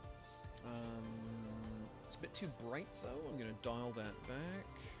 It's a bit too bright though. I'm going to dial that back.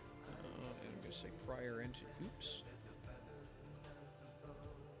 And I'm going to say prior entity. Oops.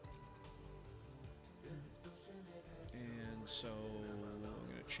 And so I'm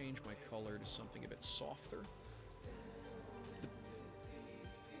going to change my color to something a bit softer.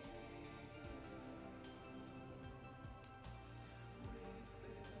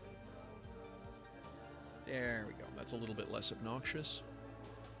 There we go. That's a little bit less obnoxious.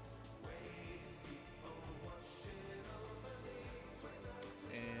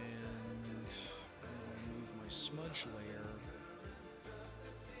 And I'll move my smudge layer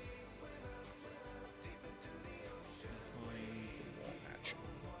behind the wall hatching.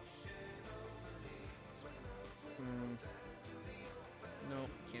 No,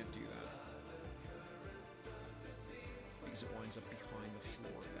 can't do that. Because it winds up behind the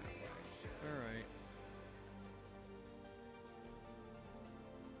floor that way. Alright.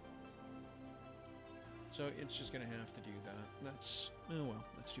 So it's just going to have to do that. That's, oh well,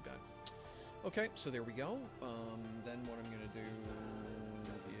 that's too bad. Okay, so there we go. Then what I'm going to do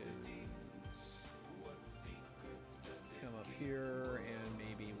is come up here and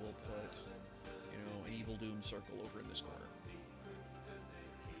maybe we'll put, you know, an Evil Doom circle over in this corner.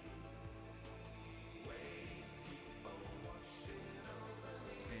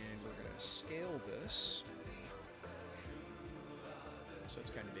 And we're going to scale this. So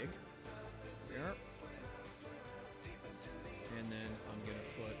it's kind of big. There we are. And then I'm going to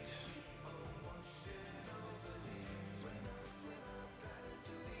put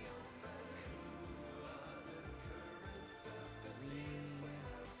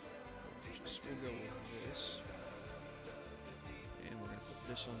we'll go with this. And we're going to put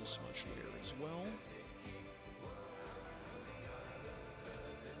this on the smudge layer as well.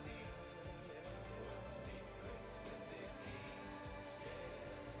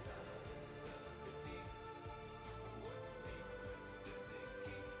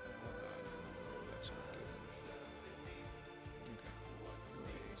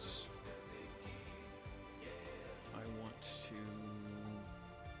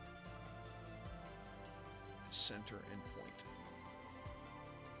 center, and point.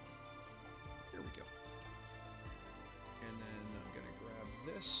 There we go. And then I'm going to grab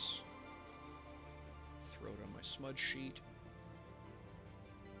this, throw it on my smudge sheet.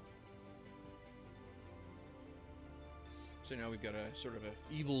 So now we've got a sort of a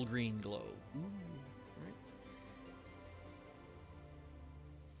evil green glow. Ooh, right?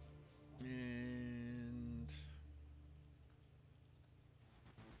 And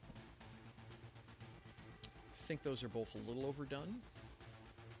I think those are both a little overdone.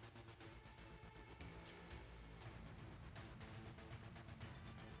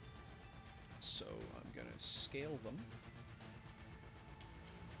 So I'm going to scale them.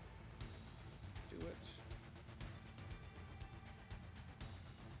 Do it.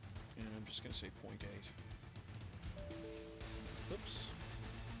 And I'm just going to say 0.8. Oops.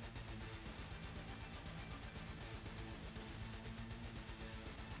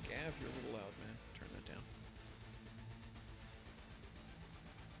 Gav, you're a little loud, man. Turn that down.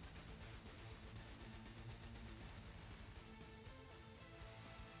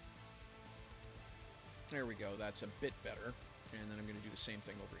 There we go. That's a bit better. And then I'm going to do the same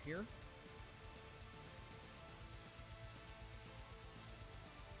thing over here.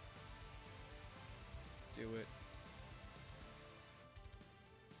 Do it.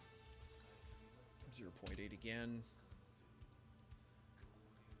 0.8 again.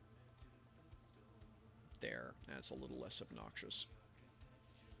 There. That's a little less obnoxious.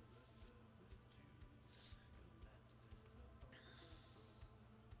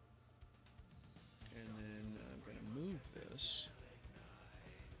 And then I'm going to move this.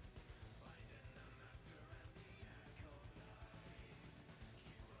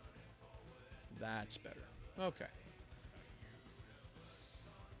 That's better. Okay.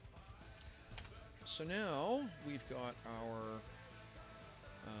 So now we've got our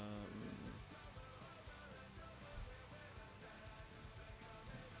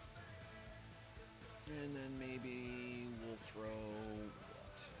and then maybe we'll throw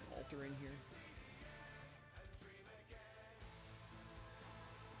what, an altar in here.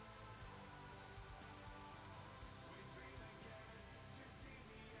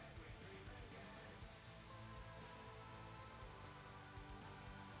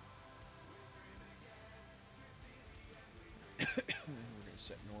 We're going to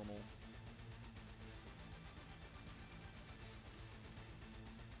set normal.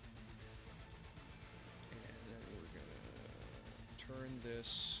 And then we're going to turn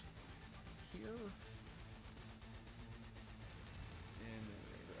this here. And then we're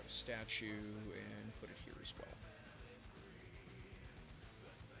going to grab a statue and put it here as well.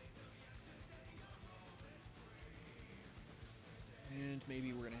 And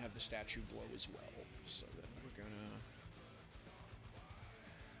maybe we're going to have the statue glow as well. So then we're going to...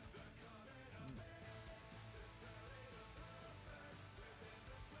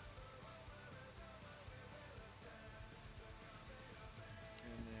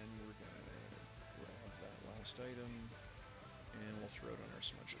 item, and we'll throw it on our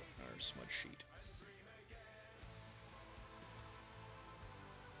smudge sheet.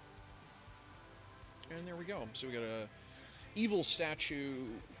 And there we go. So we got a evil statue,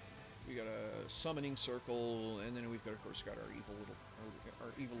 we got a summoning circle, and then we've got, of course, got our evil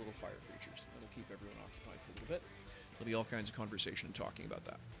little fire creatures. That'll keep everyone occupied for a little bit. There'll be all kinds of conversation and talking about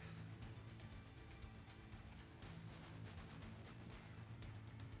that.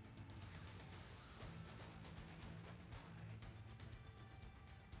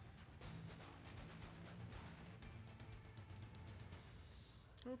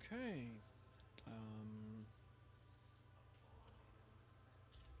 Okay.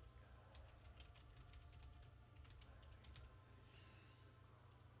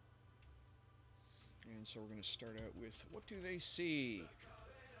 And so we're going to start out with, what do they see?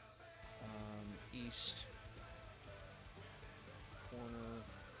 East corner,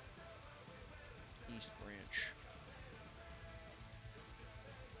 east branch.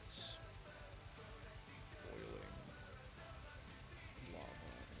 Boiling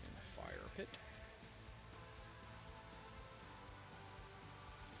lava and fire pit.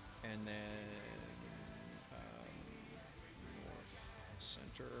 And then north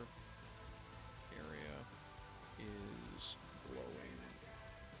center area is glowing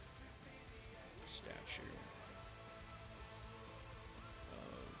statue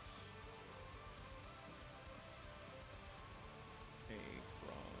of a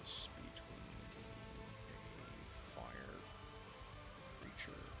cross between a fire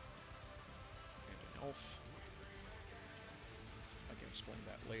creature and an elf. I can explain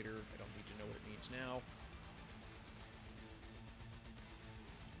that later. I don't need to know what it means now.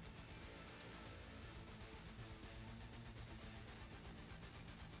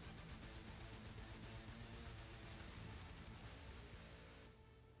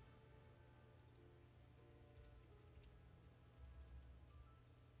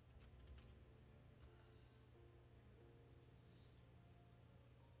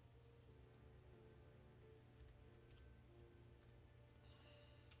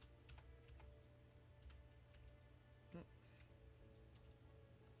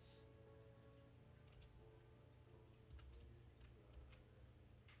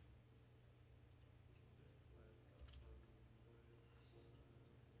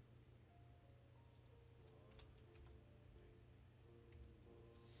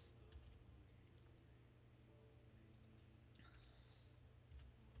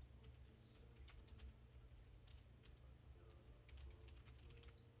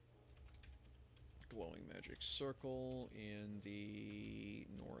 glowing magic circle in the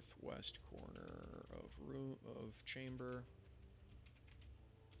northwest corner of chamber.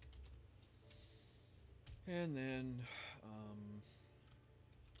 And then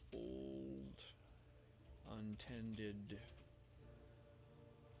old, untended,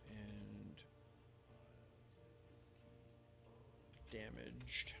 and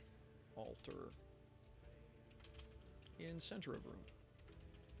damaged altar in center of room.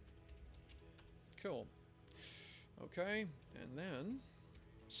 Cool. Okay, and then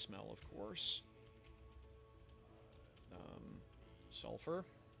smell, of course. Sulfur.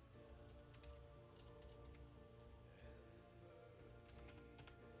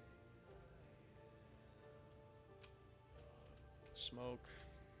 Smoke.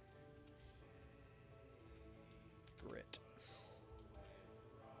 Grit.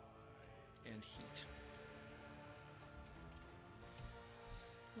 And heat.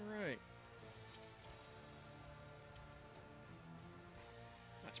 All right.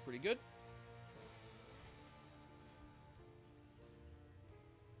 That's pretty good.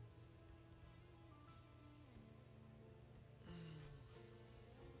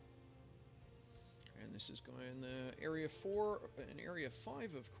 And this is going area 4 and area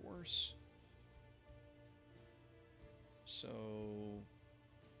 5, of course. So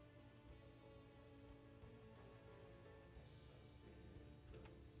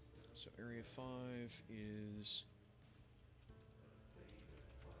area 5 is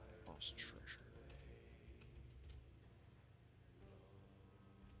lost treasure.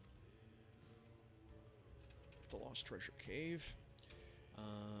 The Lost Treasure Cave.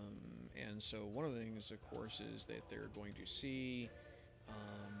 And so one of the things, of course, is that they're going to see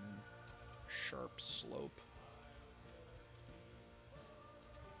sharp slope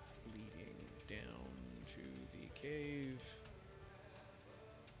leading down to the cave.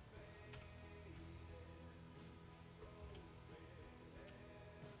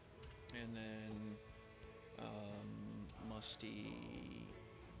 And then musty,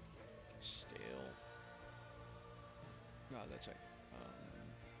 stale. No, that's right.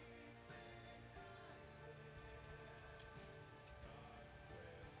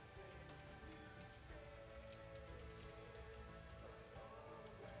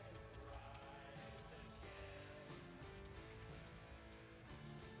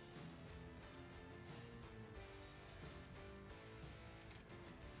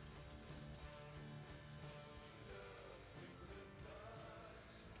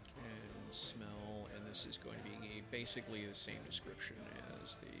 Smell, and this is going to be basically the same description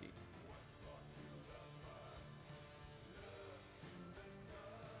as the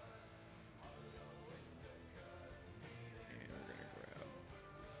and we're going to grab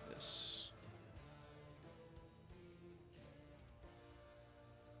this.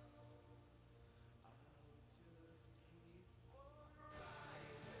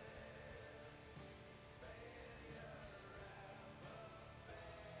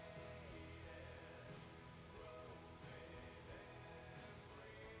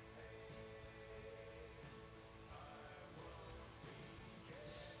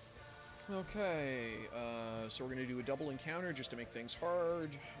 Okay, so we're going to do a double encounter just to make things hard.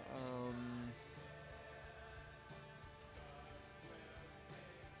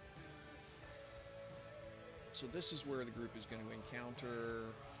 So this is where the group is going to encounter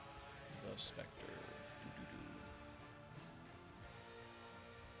the Spectre.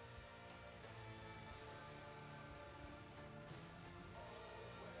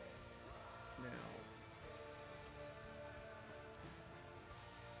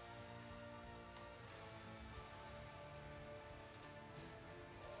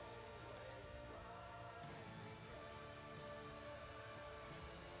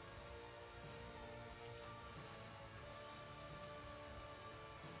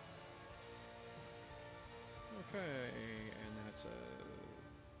 Okay, and that's a...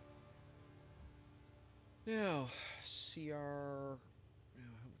 Now, CR...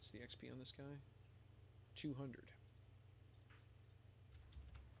 What's the XP on this guy? 200.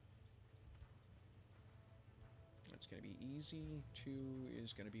 That's going to be easy. 2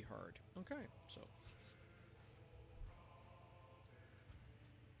 is going to be hard. Okay, so...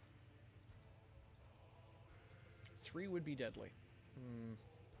 Three would be deadly.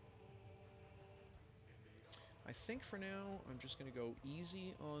 I think for now, I'm just going to go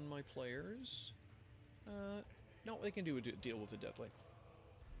easy on my players. No, they can do a deal with the deadly.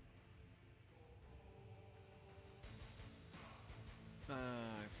 I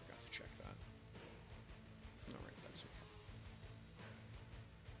forgot to check that. Alright, that's okay.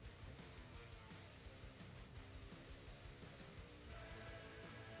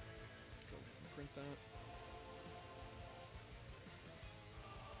 Go ahead and print like that.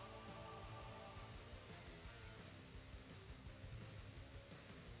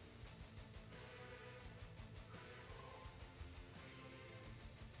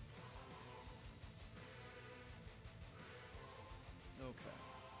 Okay.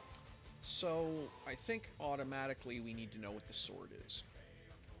 So, I think automatically we need to know what the sword is.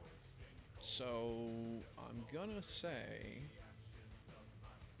 So, I'm gonna say...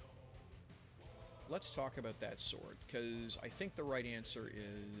 Let's talk about that sword, because I think the right answer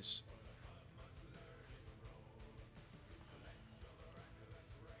is...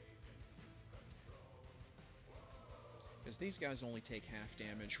 Because these guys only take half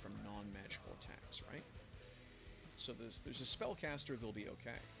damage from non-magical attacks, right? So there's a spellcaster, they'll be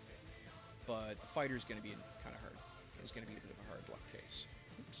okay. But the fighter's going to be kind of hard. It's going to be a bit of a hard luck case.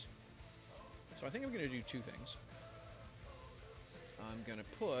 Oops. So I think I'm going to do two things. I'm going to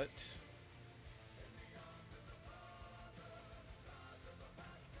put...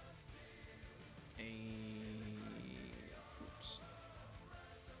 Oops.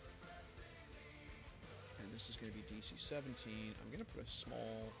 And this is going to be DC 17. I'm going to put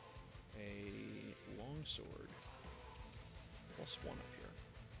a longsword +1 up here.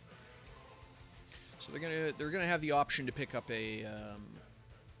 So they're gonna have the option to pick up a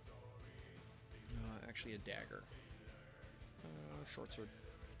actually a dagger, short sword,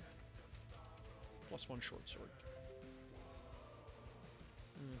 +1 short sword.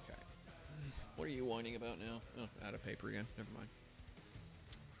 Okay. What are you whining about now? Oh, out of paper again. Never mind.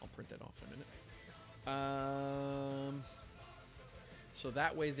 I'll print that off in a minute. So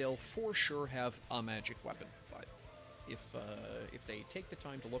that way they'll for sure have a magic weapon. But if they take the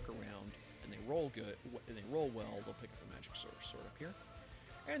time to look around and they roll good and they roll well, they'll pick up a magic sword up here.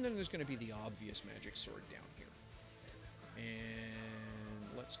 And then there's going to be the obvious magic sword down here.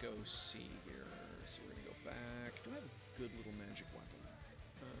 And let's go see here. So we're going to go back. Do I have a good little magic weapon?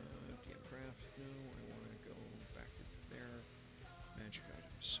 DM craft? No, I want to go back to there. Magic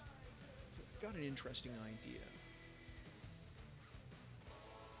items. I've got an interesting idea.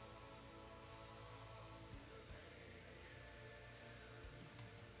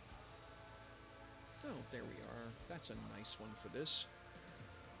 Oh, there we are. That's a nice one for this.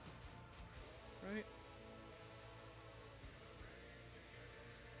 Right?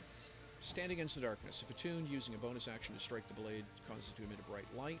 Stand against the darkness. If attuned, using a bonus action to strike the blade causes it to emit a bright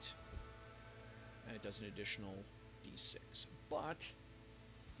light. And it does an additional d6. But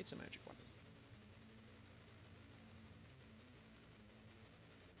it's a magic weapon.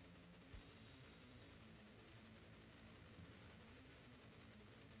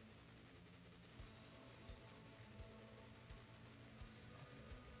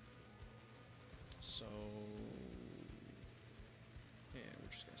 So, yeah, we're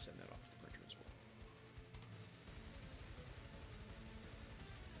just going to send that off to the printer as well.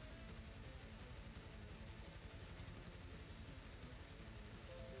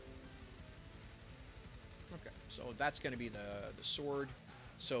 Okay, so that's going to be the sword.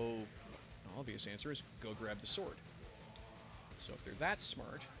 So, the obvious answer is go grab the sword. So if they're that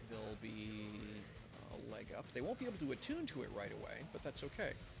smart, they'll be a leg up. They won't be able to attune to it right away, but that's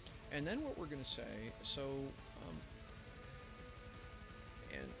okay. And then what we're going to say, so,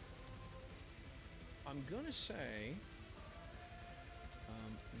 and I'm going to say,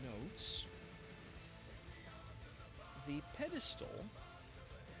 notes, the pedestal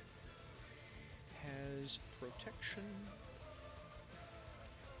has protection,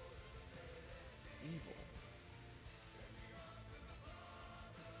 evil.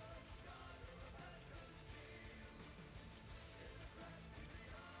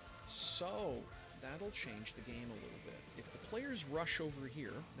 So, that'll change the game a little bit. If the players rush over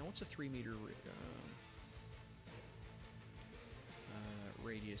here, now what's a 3-meter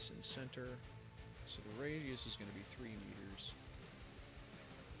radius in center? So the radius is going to be 3 meters.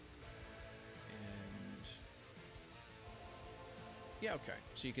 And, yeah, okay.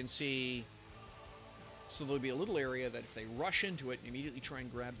 So you can see, so there'll be a little area that if they rush into it and immediately try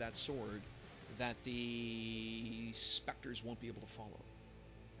and grab that sword, that the specters won't be able to follow.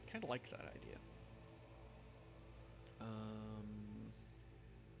 Kind of like that idea. All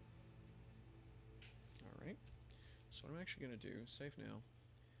right. So what I'm actually going to do, save now,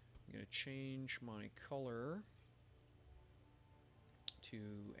 I'm going to change my color to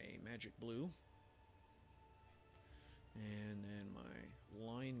a magic blue. And then my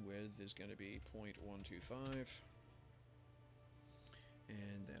line width is going to be 0.125.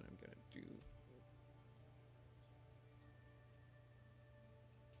 And then I'm going to do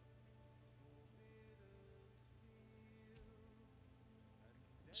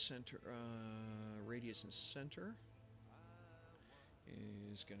Center, radius and center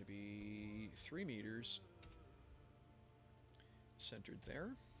is going to be 3 meters. Centered there.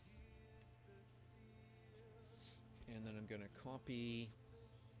 And then I'm going to copy.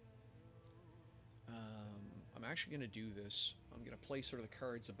 I'm actually going to do this. I'm going to place sort of the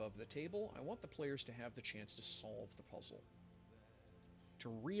cards above the table. I want the players to have the chance to solve the puzzle. To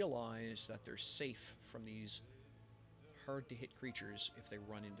realize that they're safe from these hard-to-hit creatures if they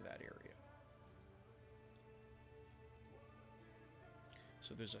run into that area.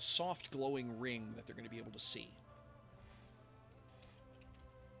 So there's a soft glowing ring that they're going to be able to see.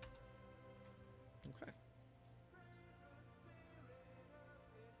 Okay.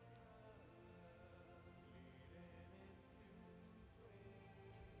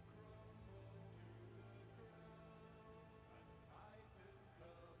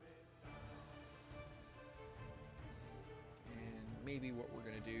 Maybe what we're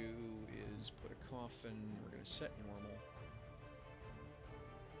going to do is put a coffin. We're going to set normal.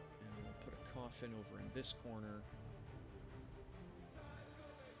 And we'll put a coffin over in this corner.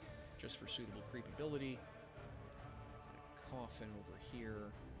 Just for suitable creepability. A coffin over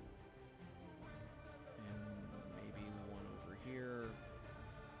here. And maybe one over here.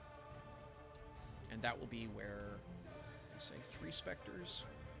 And that will be where, say, 3 specters.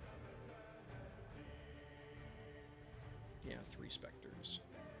 Yeah, 3 specters.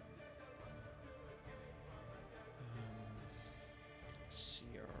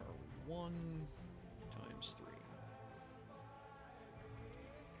 CR1 times 3.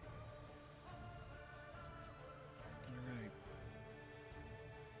 All right.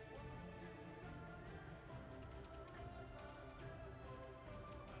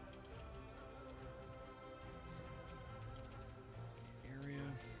 Area.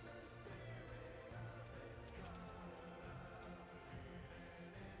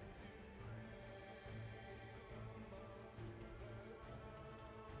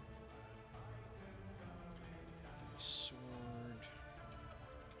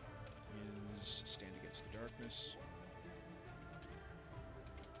 Stand against the darkness.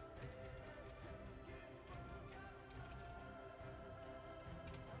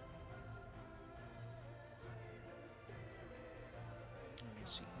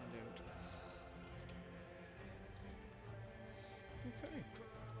 Let's see, handout. Okay.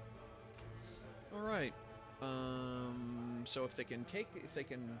 All right. So if they can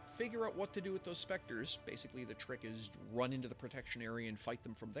figure out what to do with those specters, basically the trick is run into the protection area and fight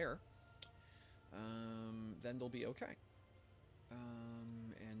them from there. Then they'll be okay.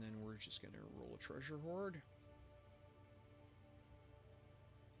 And then we're just going to roll a treasure hoard.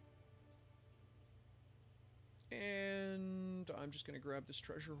 And I'm just going to grab this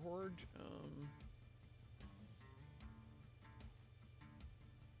treasure hoard.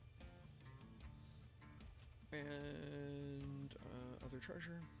 And other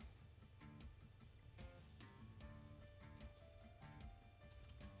treasure.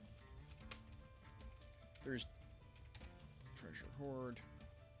 There's treasure hoard.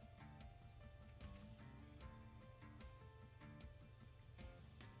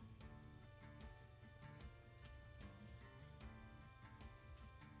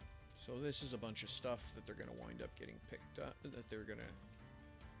 So this is a bunch of stuff that they're going to wind up getting picked up, that they're going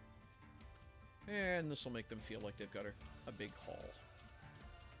to... And this will make them feel like they've got a big haul.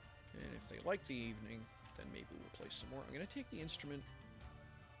 And if they like the evening, then maybe we'll play some more. I'm going to take the instrument.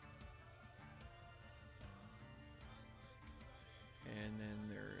 And then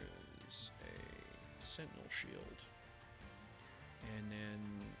there's a Sentinel Shield. And then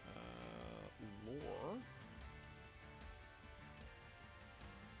Lore.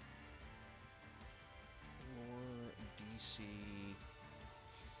 Lore DC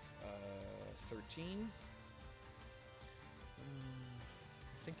 13.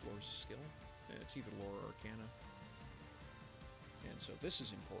 I think Lore's a skill. It's either Lore or Arcana. And so this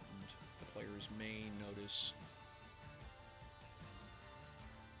is important. The players may notice.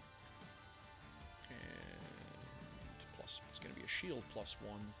 It's going to be a shield +1.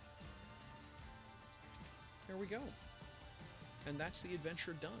 There we go. And that's the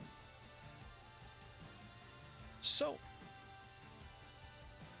adventure done. So,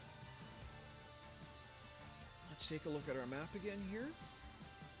 let's take a look at our map again here.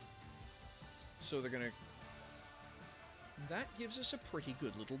 So they're going to... That gives us a pretty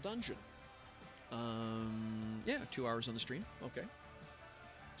good little dungeon. Yeah, 2 hours on the stream. Okay.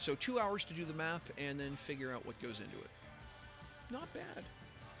 So 2 hours to do the map and then figure out what goes into it. Not bad.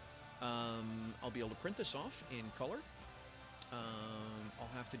 I'll be able to print this off in color.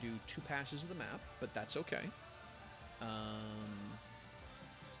 I'll have to do 2 passes of the map, but that's okay.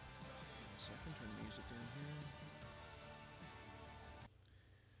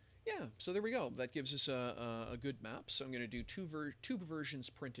 yeah, so there we go. That gives us a good map. So I'm going to do two versions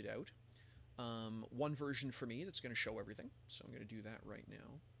printed out. One version for me that's going to show everything. So I'm going to do that right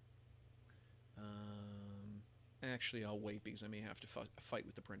now. Actually, I'll wait because I may have to fight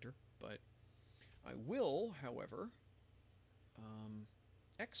with the printer. But I will, however,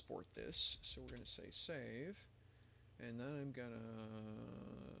 export this. So we're going to say save. And then I'm going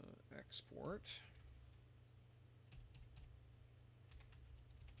to export.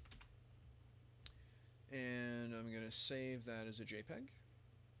 And I'm going to save that as a JPEG.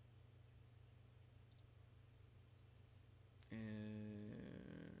 And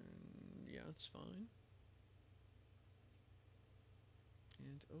yeah, it's fine.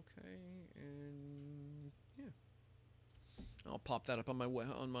 And okay, and yeah, I'll pop that up on my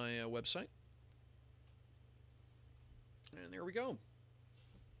website. And there we go.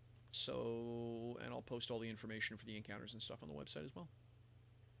 So, and I'll post all the information for the encounters and stuff on the website as well.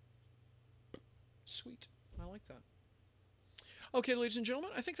 Sweet. I like that. Okay, ladies and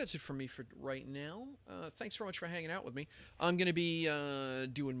gentlemen, I think that's it for me for right now. Thanks very much for hanging out with me. I'm going to be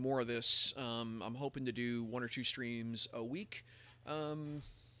doing more of this. I'm hoping to do 1 or 2 streams a week.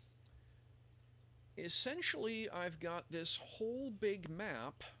 Essentially, I've got this whole big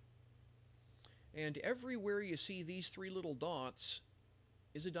map, and everywhere you see these 3 little dots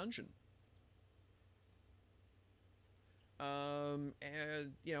is a dungeon. And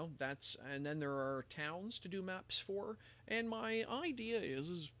you know, and then there are towns to do maps for, and my idea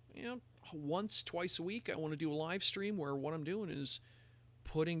is you know, once, twice a week I want to do a live stream where what I'm doing is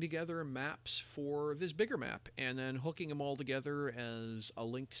putting together maps for this bigger map and then hooking them all together as a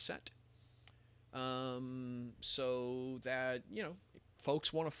linked set, so that, you know, if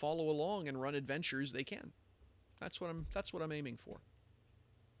folks want to follow along and run adventures, they can. That's what I'm aiming for.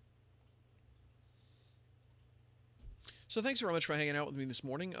 So thanks very much for hanging out with me this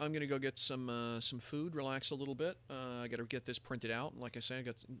morning. I'm going to go get some food, relax a little bit. I got to get this printed out. And like I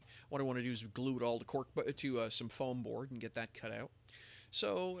said, what I want to do is glue it all to some foam board and get that cut out.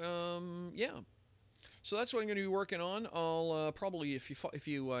 So yeah. So that's what I'm going to be working on. I'll probably, if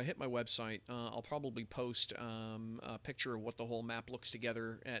you hit my website, I'll probably post a picture of what the whole map looks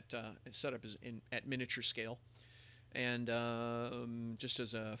together at set up at miniature scale, and just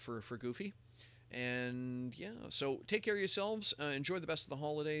as for Goofy. And yeah, so take care of yourselves. Enjoy the best of the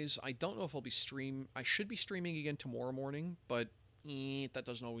holidays. I don't know if I'll be I should be streaming again tomorrow morning, but that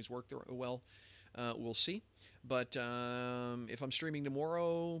doesn't always work well. We'll see. But if I'm streaming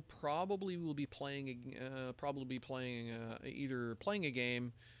tomorrow, probably we'll be playing either playing a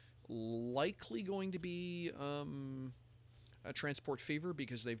game, likely going to be a Transport Fever,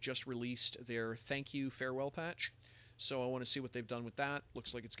 because they've just released their thank you farewell patch. So I want to see what they've done with that.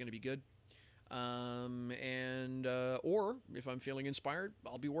 Looks like it's going to be good. Or if I'm feeling inspired,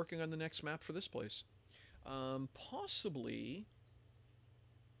 I'll be working on the next map for this place. Possibly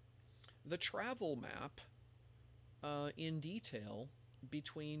the travel map in detail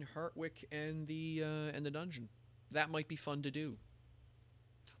between Hartwick and the dungeon. That might be fun to do.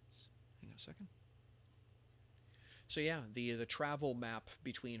 Hang on a second. So yeah, the travel map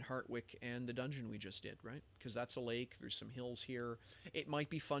between Hartwick and the dungeon we just did, right? Because that's a lake. There's some hills here. It might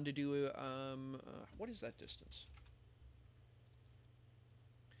be fun to do. What is that distance?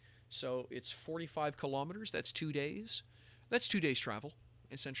 So it's 45 kilometers. That's 2 days. That's 2 days travel,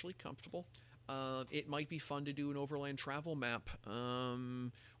 essentially, comfortable. It might be fun to do an overland travel map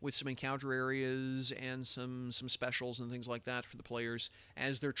with some encounter areas and some specials and things like that for the players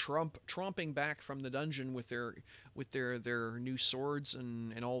as they're tromping back from the dungeon with their new swords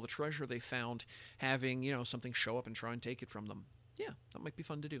and all the treasure they found, having, you know, something show up and try and take it from them. Yeah, that might be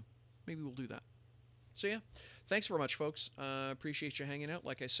fun to do. Maybe we'll do that. So yeah, thanks very much, folks. Appreciate you hanging out.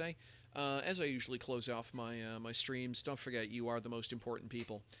 Like I say, as I usually close off my streams, don't forget, you are the most important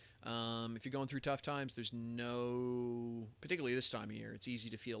people. If you're going through tough times, there's no, particularly this time of year, it's easy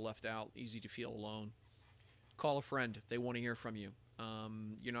to feel left out, easy to feel alone. Call a friend. They want to hear from you.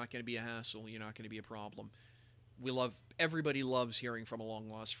 You're not going to be a hassle. You're not going to be a problem. Everybody loves hearing from a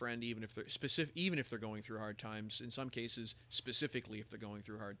long-lost friend, even if they're going through hard times. In some cases, specifically if they're going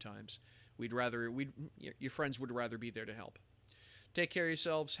through hard times. Your friends would rather be there to help. Take care of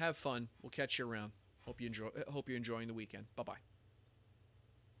yourselves. Have fun. We'll catch you around. Hope you're enjoying the weekend. Bye-bye.